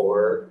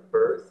before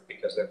birth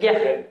because they're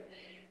pregnant?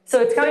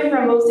 So it's coming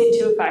from mostly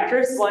two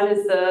factors. One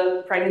is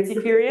the pregnancy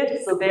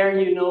period. So there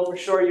you know for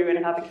sure you're going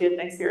to have a kid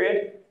next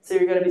period. So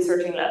you're going to be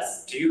searching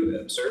less. Do you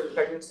observe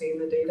pregnancy in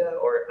the data?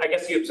 Or I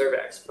guess you observe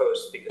ex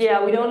post because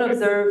we don't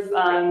observe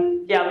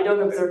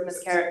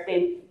miscarriage. I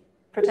mean,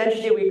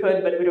 potentially we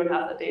could, but we don't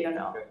have the data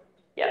now. Okay.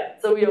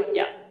 So we don't,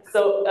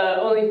 So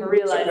only for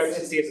realized. So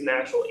pregnancy is an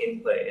actual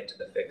input into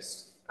the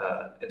fixed,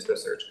 into the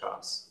search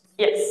costs.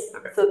 Yes.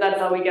 Okay. So that's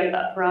how we get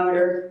that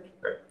parameter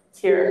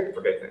here.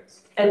 Okay,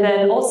 thanks. And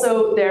then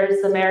also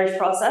there's the marriage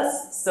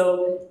process.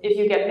 So if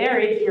you get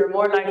married, you're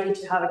more likely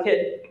to have a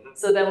kid.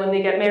 So then when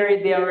they get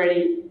married, they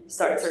already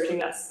start searching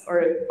less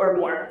or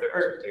more,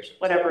 or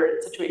whatever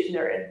situation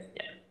they're in.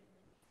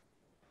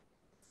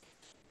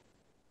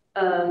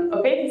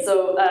 Okay,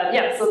 so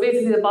so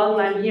basically the bottom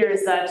line here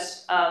is that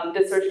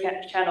the search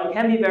channel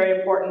can be very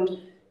important.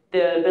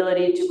 The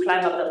ability to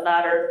climb up the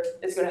ladder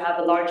is going to have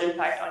a large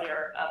impact on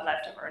your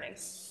lifetime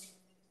earnings.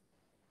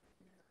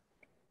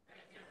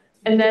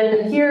 And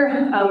then here,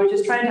 we're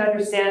just trying to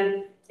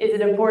understand, is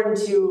it important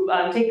to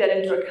take that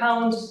into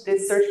account,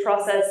 this search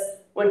process,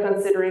 when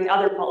considering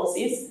other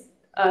policies?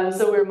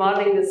 So we're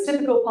modeling this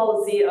typical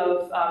policy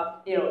of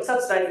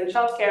subsidizing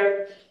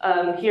childcare.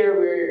 Here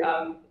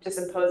we're just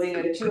imposing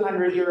a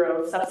 200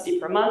 euro subsidy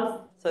per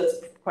month, so it's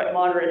quite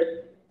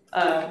moderate.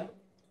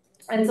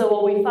 And so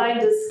what we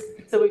find is,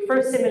 so we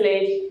first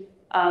simulate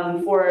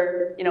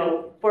for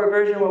a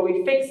version where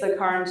we fix the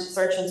current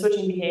search and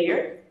switching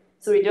behavior.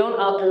 So we don't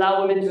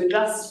allow women to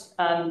adjust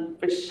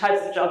which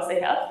types of jobs they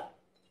have.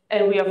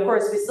 And we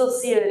still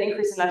see an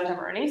increase in lifetime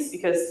earnings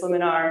because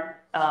women are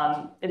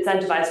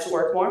incentivized to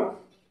work more.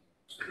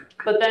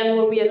 But then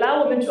when we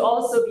allow women to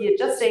also be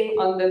adjusting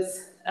on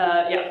this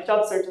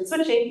job search and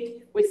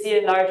switching, we see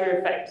a larger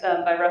effect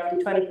by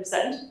roughly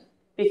 20%,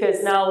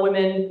 because now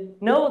women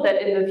know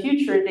that in the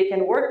future they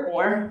can work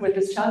more with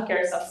this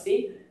childcare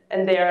subsidy,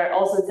 and they are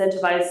also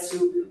incentivized to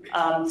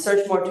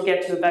search more to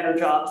get to a better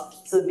job.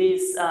 So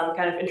these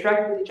kind of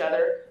interact with each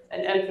other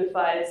and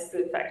amplifies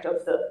the effect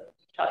of the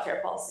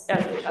childcare policy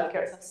and the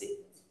childcare subsidy.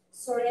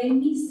 Sorry, I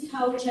missed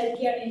how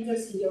childcare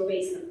enters in your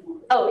baseline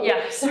model. Oh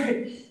yeah,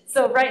 sorry.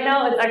 So right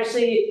now it's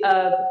actually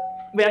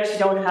we actually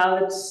don't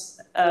have it.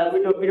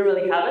 We don't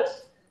really have it.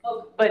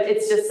 Okay. But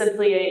it's just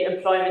simply an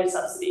employment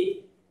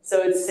subsidy.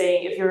 So it's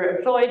saying if you're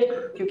employed,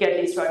 you get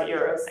these 200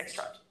 euros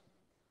extra.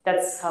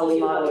 That's how we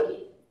model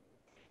it.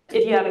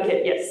 If you have a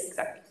kid, yes,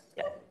 exactly.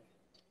 Yeah.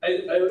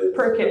 I would,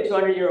 per kid,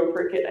 200 euro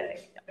per kid, I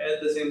think. Yeah.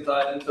 At the same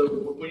time, and so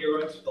when you're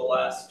going through the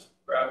last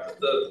graph,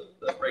 the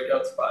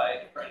breakouts by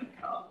different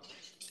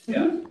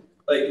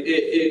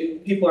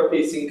if people are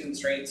facing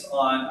constraints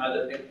on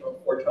either being able to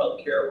afford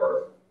childcare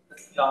or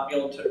not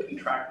being able to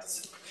contract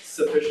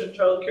sufficient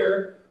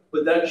childcare,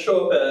 would that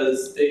show up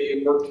as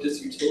a work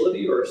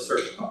disutility or a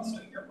search cost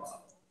in your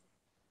model?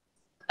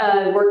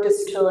 Work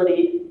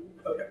disutility.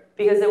 Okay.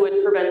 Because it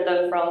would prevent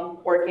them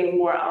from working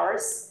more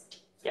hours.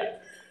 Yeah.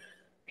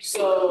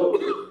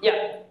 So,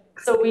 yeah.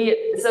 So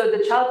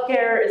the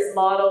childcare is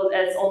modeled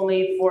as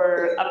only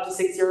for up to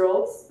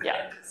 6-year-olds.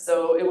 Yeah.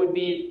 So it would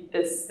be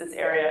this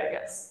area, I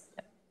guess.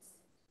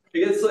 I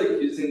guess like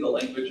using the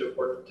language of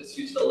work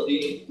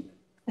disutility,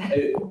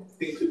 I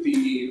think could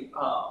be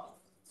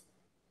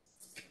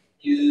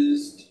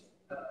used,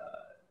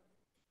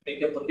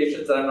 make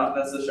implications that I'm not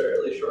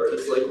necessarily sure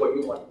is like what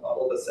you want the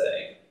model to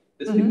say.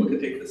 Is people could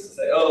take this and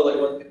say, oh, like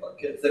when people have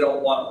kids, they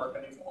don't want to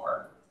work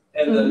anymore.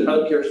 And the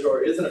childcare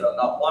story isn't about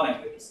not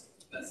wanting, they just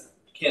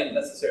can't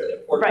necessarily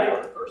afford to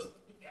work or something.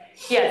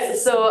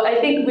 Yes, so I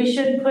think we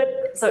should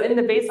so in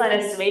the baseline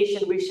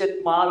estimation, we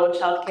should model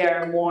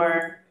childcare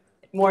more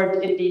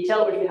in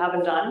detail, which we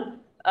haven't done.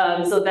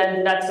 So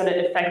then that's going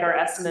to affect our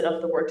estimate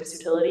of the work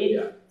disutility.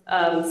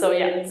 Yeah. So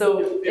If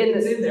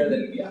it's in there,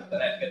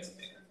 then I get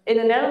something. In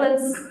the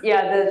Netherlands,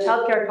 the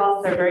childcare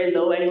costs are very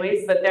low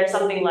anyways, but they're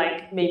something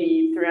like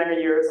maybe 300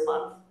 euros a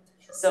month.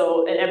 Sure.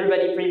 So, and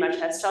everybody pretty much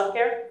has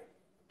childcare,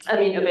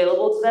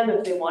 available to them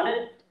if they want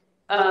it.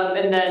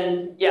 And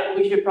then,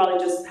 we should probably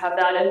just have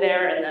that in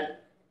there and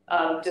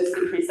then just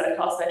increase that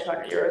cost by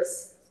 200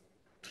 euros.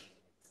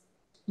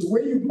 The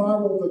way you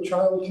model the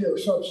child care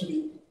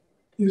subsidy,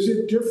 is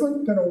it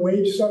different than a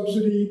wage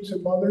subsidy to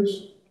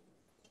mothers,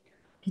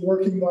 to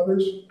working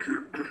mothers?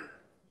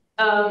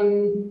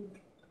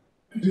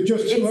 Is it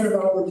just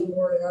 $200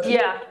 more an hour?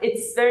 Yeah,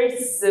 it's very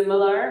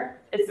similar.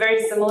 It's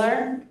very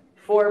similar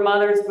for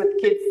mothers with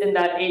kids in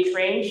that age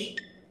range,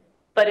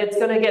 but it's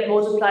going to get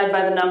multiplied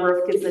by the number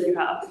of kids that you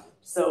have.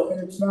 So.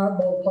 And it's not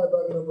multiplied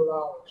by the number of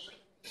hours?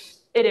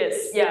 It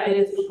is, it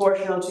is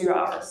proportional to your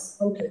hours.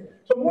 Okay,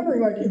 so I'm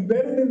wondering, like,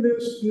 embedded in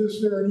this, is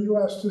there an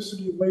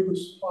elasticity of labor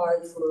supply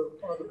for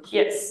others?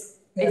 Yes,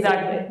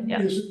 exactly,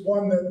 yeah. Is it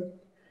one that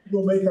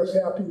will make us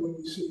happy when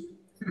we see it?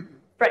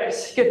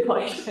 Right, good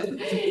point.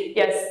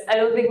 Yes, I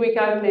don't think we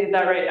calculated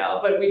that right now,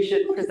 but we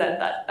should present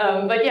that.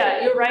 But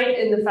yeah, you're right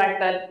in the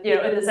fact that,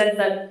 in the sense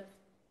that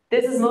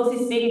this is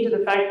mostly speaking to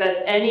the fact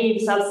that any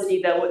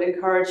subsidy that would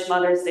encourage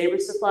mothers' labor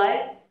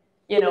supply,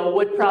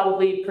 would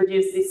probably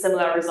produce these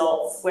similar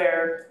results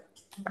where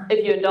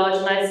if you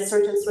endogenize the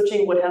search and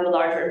switching would have a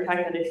larger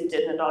impact than if you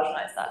didn't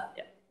endogenize that,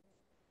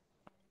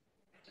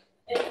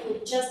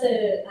 Just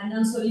an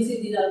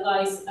unsolicited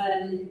advice,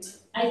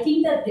 I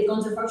think that the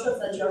counterfactuals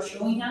that you're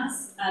showing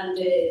us and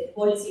the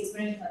policy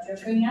experiments that you're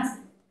showing us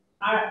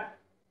are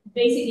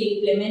basically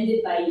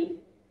implemented by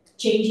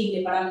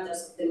changing the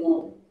parameters of the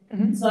model.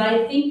 So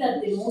I think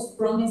that the most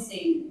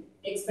promising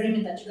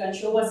experiment that you can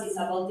show us is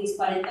about this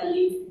parental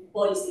leave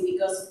policy,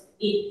 because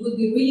it would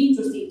be really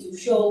interesting to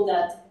show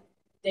that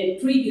the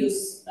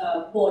previous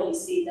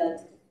policy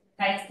that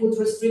kind of put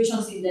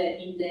restrictions in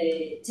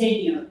the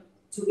tenure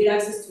to get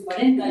access to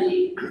parental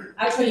leave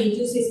actually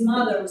induces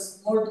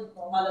mothers, more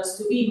mothers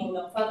to be, more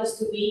than fathers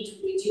to be,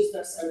 to reduce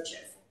their search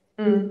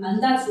effort.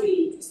 And that's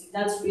really interesting.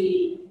 That's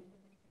really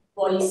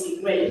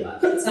policy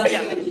relevant. It's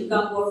something that you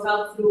can work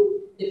out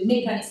through the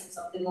mechanisms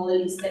of the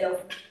model instead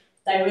of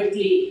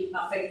directly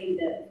affecting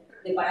the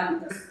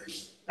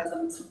parameters. Does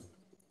that make sense?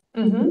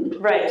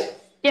 Right.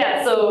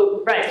 Yeah,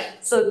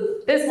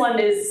 so this one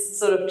is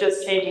sort of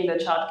just changing the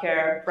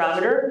childcare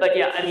parameter, but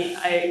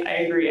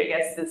I agree. I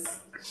guess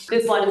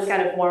this one is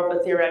kind of more of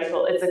a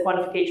theoretical. It's a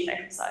quantification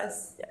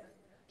exercise.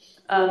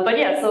 But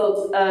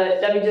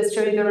let me just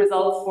show you the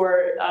results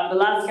for the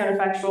last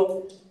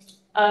counterfactual.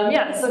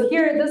 So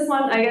here, this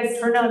one, I guess,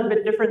 turned out a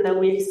bit different than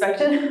we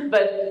expected.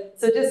 But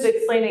so just to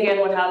explain again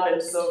what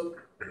happened. So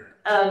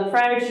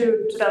prior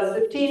to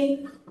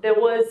 2015, there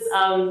was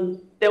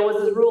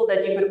this rule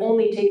that you could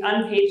only take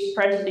unpaid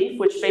parental leave,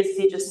 which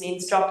basically just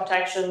means job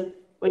protection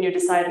when you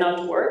decide not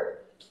to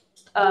work.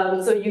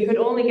 So you could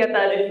only get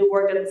that if you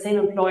worked at the same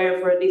employer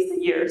for at least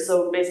a year.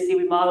 So basically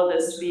we modeled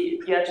this to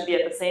be, you had to be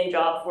at the same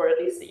job for at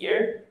least a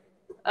year.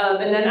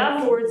 And then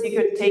afterwards you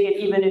could take it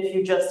even if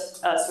you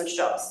just switch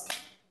jobs.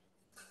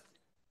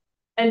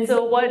 And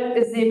so what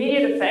is the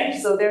immediate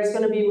effect? So there's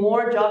going to be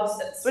more jobs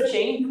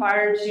switching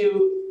prior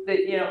to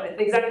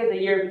exactly the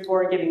year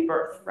before giving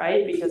birth,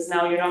 right? Because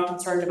now you're not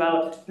concerned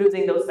about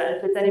losing those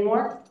benefits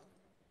anymore.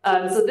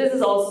 So this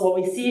is also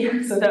what we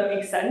see, so that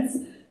makes sense.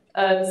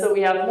 So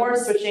we have more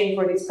switching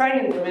for these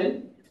pregnant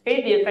women.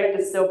 Okay, the effect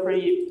is still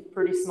pretty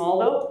small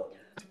though.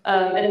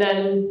 And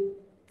then,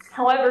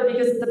 however,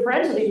 because it's the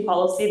parental leave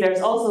policy,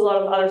 there's also a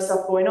lot of other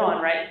stuff going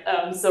on, right?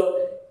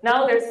 So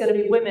now there's going to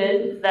be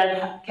women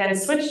that can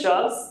switch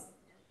jobs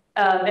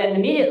and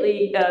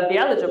immediately be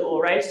eligible,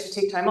 right, to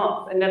take time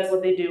off, and that's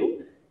what they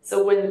do.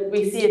 So when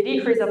we see a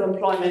decrease of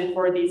employment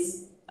for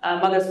these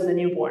mothers with a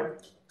newborn.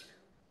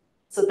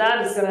 So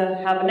that is going to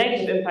have a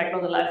negative impact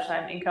on the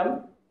lifetime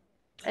income.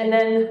 And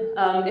then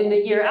in the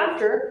year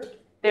after,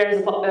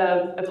 there's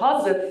a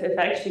positive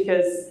effect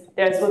because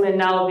there's women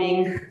now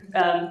being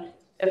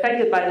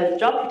affected by the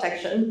job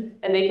protection,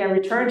 and they can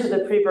return to the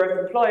pre-birth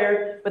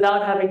employer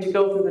without having to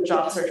go through the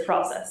job search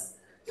process.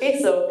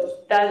 Okay, so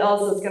that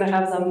also is going to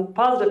have some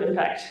positive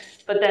impact.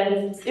 But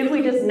then if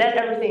we just net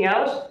everything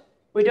out,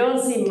 We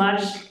don't see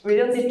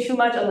too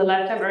much on the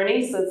lifetime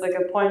earnings, so it's like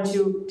a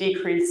 0.2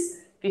 decrease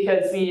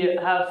because we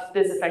have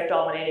this effect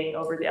dominating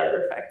over the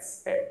other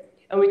effects. Okay?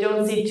 And we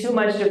don't see too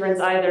much difference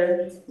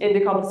either in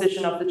the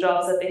composition of the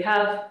jobs that they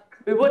have.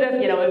 We would have,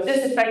 if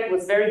this effect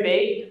was very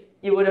big,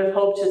 you would have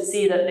hoped to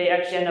see that they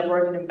actually end up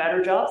working in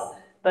better jobs,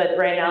 but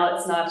right now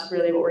it's not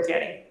really what we're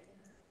getting.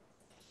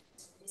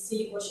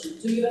 Silly question.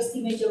 Do you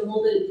estimate your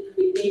model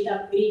with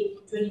data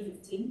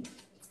pre-2015?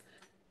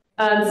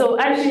 So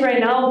actually right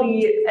now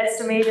we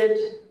estimated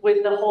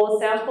with the whole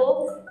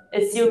sample,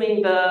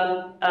 assuming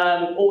the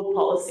old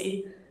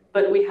policy,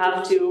 but we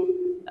have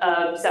to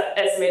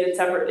estimate it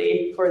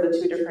separately for the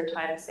two different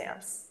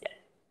timestamps. Yeah.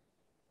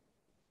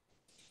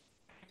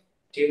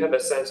 Do you have a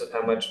sense of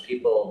how much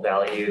people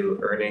value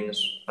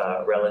earnings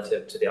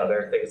relative to the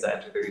other things that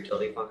enter their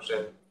utility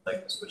function,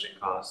 like the switching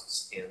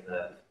costs and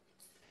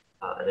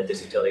the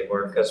disutility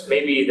work? Because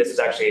maybe this is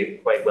actually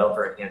quite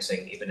welfare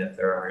enhancing, even if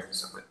there aren't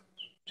so much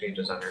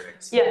changes on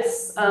earnings.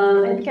 Yes,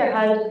 I think I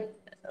had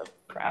a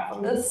graph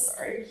on this,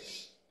 sorry.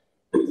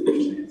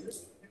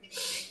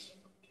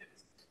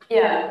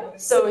 Yeah,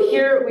 so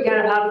here we kind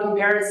of have a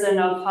comparison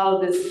of how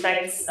this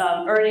affects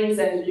earnings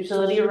and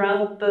utility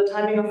around the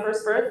timing of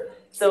first birth.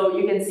 So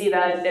you can see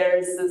that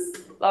there's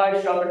this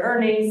large drop in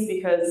earnings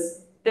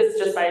because this is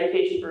just by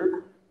education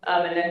group,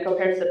 and then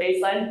compared to the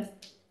baseline.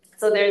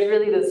 So there's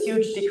really this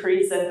huge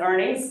decrease in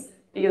earnings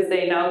because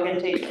they now can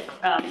take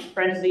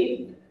parental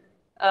leave.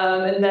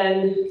 And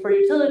then for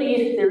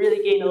utility, they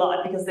really gain a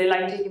lot because they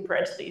like taking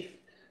parental leave.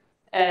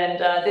 And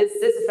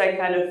this effect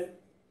kind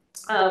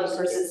of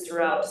persists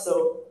throughout.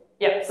 So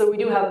yeah, so we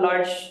do have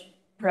large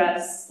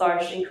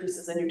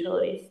increases in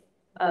utility.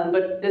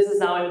 But this is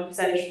now in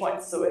percentage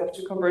points, so we have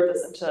to convert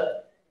this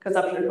into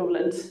consumption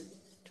equivalent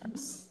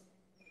terms.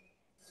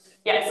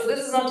 Yeah, so this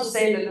is not to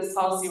say that this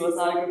policy was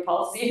not a good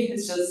policy.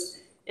 It's just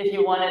if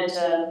you wanted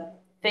to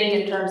think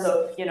in terms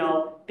of,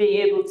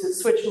 being able to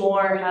switch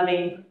more,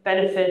 having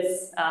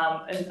benefits,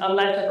 and on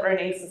lifetime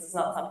earnings, this is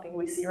not something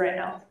we see right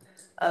now.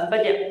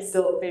 But yeah,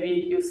 still maybe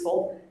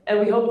useful. And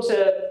we hope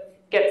to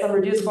get some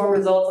reduced form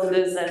results on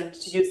this and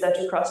to use that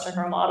to cross-check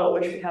our model,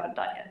 which we haven't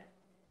done yet.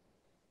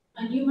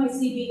 And you might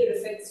see bigger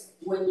effects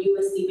when you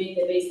estimate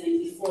the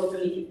baseline before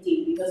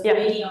 2015, because Yeah.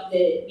 many of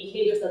the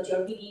behaviors that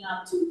you're picking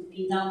up to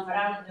pin down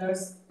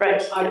parameters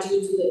Right. are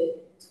due to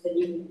the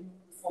new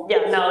form.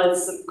 Yeah, now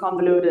it's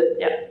convoluted.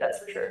 Yeah, that's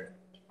for sure.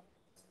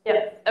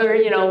 Yeah, or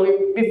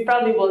we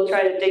probably will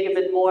try to dig a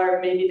bit more.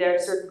 Maybe there are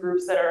certain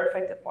groups that are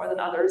affected more than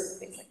others,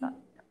 things like that.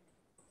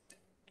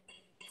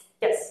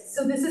 Yes.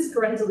 So this is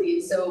parental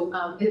leave. So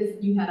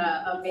if you had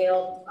a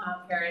male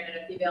parent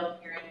and a female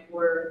parent,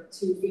 or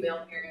two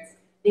female parents,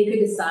 they could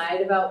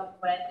decide about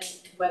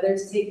whether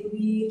to take the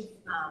leave.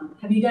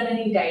 Have you done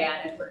any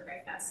dyadic work,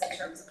 I guess, in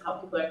terms of how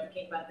people are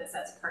thinking about this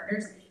as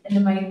partners? And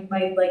then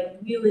my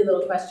really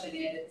little question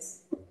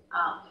is,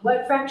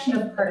 what fraction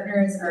of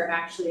partners are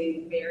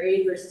actually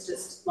married versus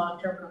just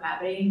long-term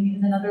cohabiting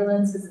in the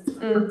Netherlands? Is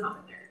it more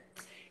common there?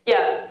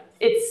 Yeah,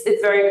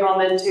 it's very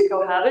common to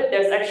cohabit.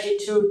 There's actually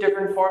two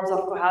different forms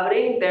of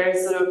cohabiting.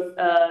 There's sort of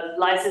a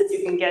license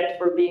you can get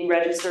for being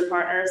registered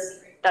partners.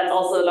 That's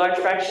also a large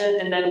fraction.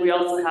 And then we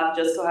also have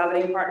just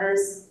cohabiting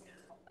partners.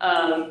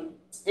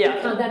 Yeah.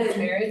 You count that as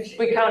marriage?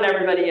 We count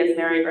everybody as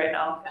married right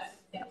now. Okay.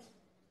 Yeah.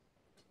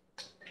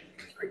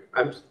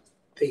 I'm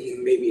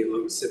thinking maybe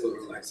along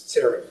similar lines.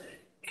 Sarah,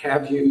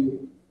 have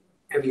you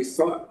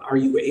thought, are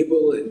you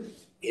able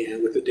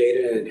and with the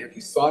data, and have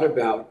you thought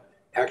about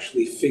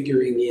actually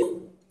figuring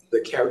in the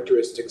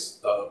characteristics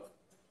of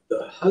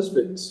the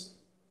husband's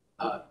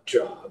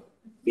job?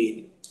 I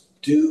mean,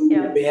 do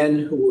men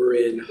who are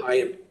in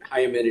high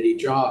amenity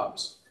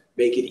jobs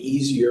make it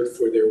easier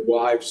for their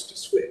wives to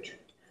switch?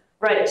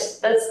 Right,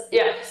 this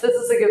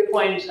is a good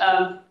point.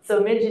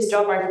 So Minji's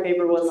job market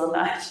paper was on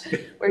that,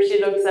 where she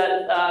looks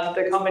at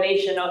the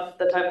combination of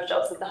the type of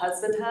jobs that the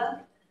husband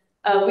had.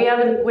 We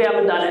haven't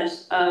done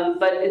it,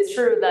 but it's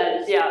true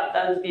that,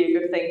 that would be a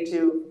good thing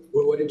to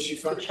Well, what did she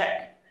find?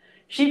 check.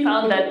 She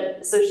found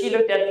that, so she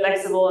looked at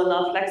flexible and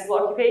non-flexible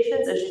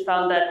occupations, and she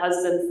found that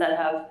husbands that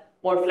have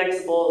more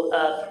flexible,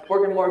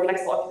 work in more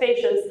flexible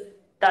occupations,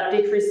 that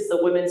decreases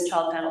the women's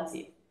child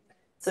penalty.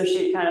 So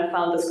she kind of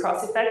found this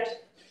cross effect.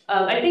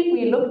 I think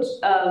we looked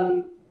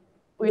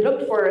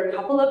for a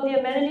couple of the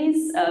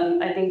amenities.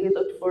 I think we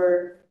looked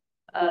for,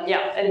 and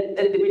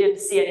we didn't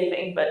see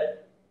anything,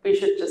 but we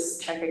should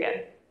just check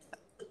again.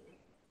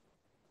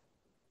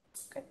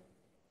 Okay.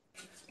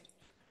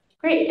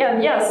 Great,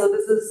 so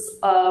this is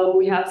what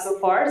we have so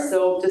far.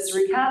 So just to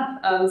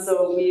recap,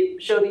 so we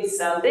show these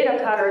data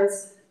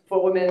patterns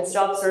for women's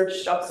job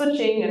search, job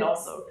switching, and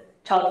also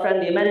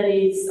child-friendly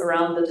amenities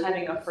around the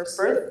timing of first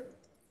birth.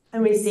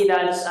 And we see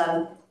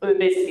that women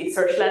basically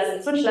search less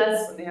and switch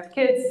less when they have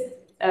kids.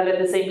 At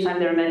the same time,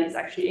 their amenities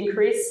actually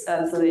increase.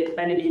 So the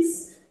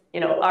amenities,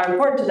 are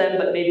important to them,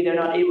 but maybe they're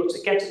not able to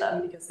get to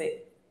them because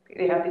they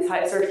have these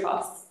high search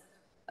costs.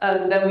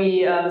 Then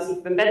we sort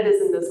of embed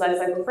this in this life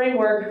cycle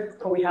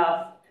framework where we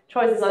have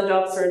choices on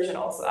job search and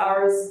also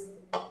hours.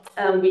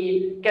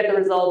 we get the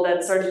result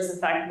that search is in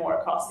fact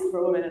more costly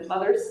for women and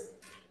mothers.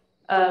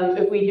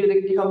 If we do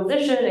the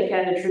decomposition, it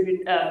can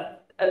attribute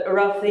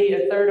roughly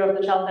a third of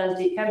the child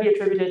penalty can be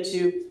attributed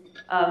to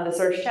the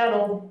search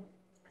channel.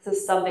 This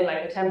is something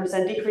like a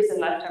 10% decrease in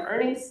lifetime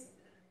earnings.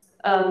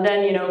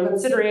 Then,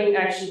 considering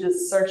actually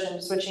this search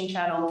and switching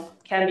channel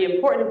can be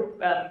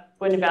important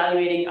when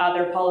evaluating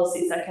other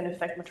policies that can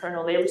affect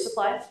maternal labor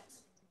supply.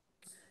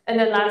 And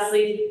then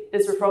lastly,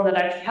 this reform that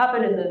actually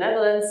happened in the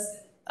Netherlands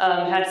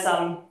had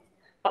some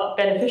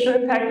beneficial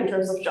impact in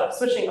terms of job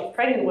switching of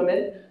pregnant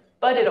women,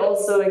 but it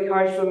also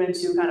encouraged women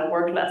to kind of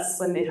work less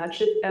when they had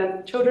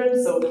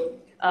children. So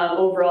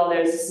overall,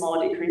 there's a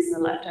small decrease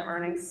in lifetime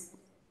earnings.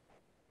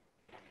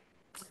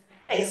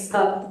 Thanks.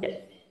 Yeah.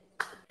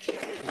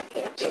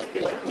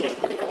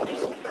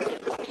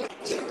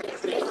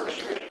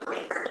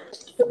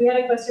 So we had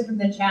a question from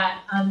the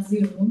chat on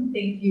Zoom.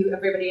 Thank you,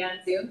 everybody on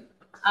Zoom.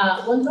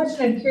 One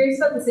question, I'm curious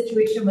about the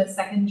situation with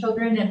second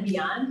children and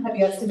beyond. Have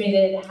you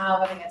estimated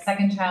how having a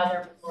second child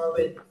or more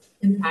would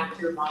impact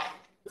your model?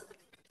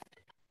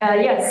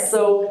 Yes,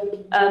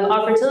 so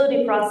our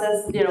fertility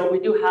process, we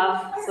do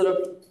have sort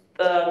of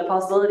the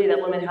possibility that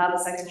women have a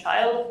second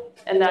child,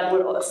 and that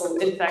would also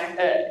impact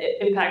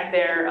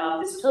their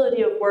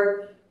disutility of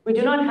work. We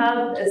do not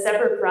have a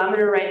separate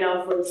parameter right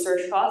now for the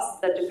search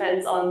cost that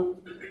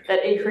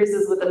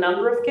increases with the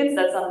number of kids.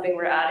 That's something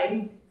we're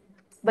adding.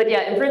 But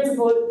yeah, in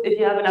principle, if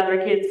you have another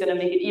kid, it's going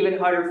to make it even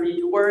harder for you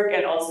to work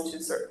and also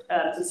to search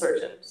and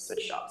to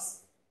switch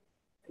jobs.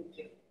 Thank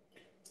you.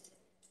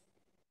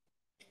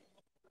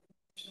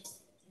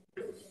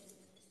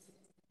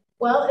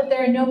 Well, if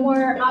there are no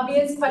more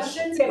obvious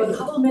questions, we have a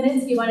couple of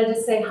minutes. If you want to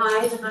just say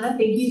hi to Hanna,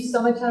 thank you so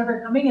much, Hanna,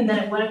 for coming. And then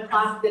at 1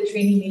 o'clock, the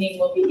training meeting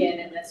will begin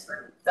in this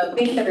room. So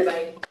thanks,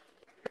 everybody.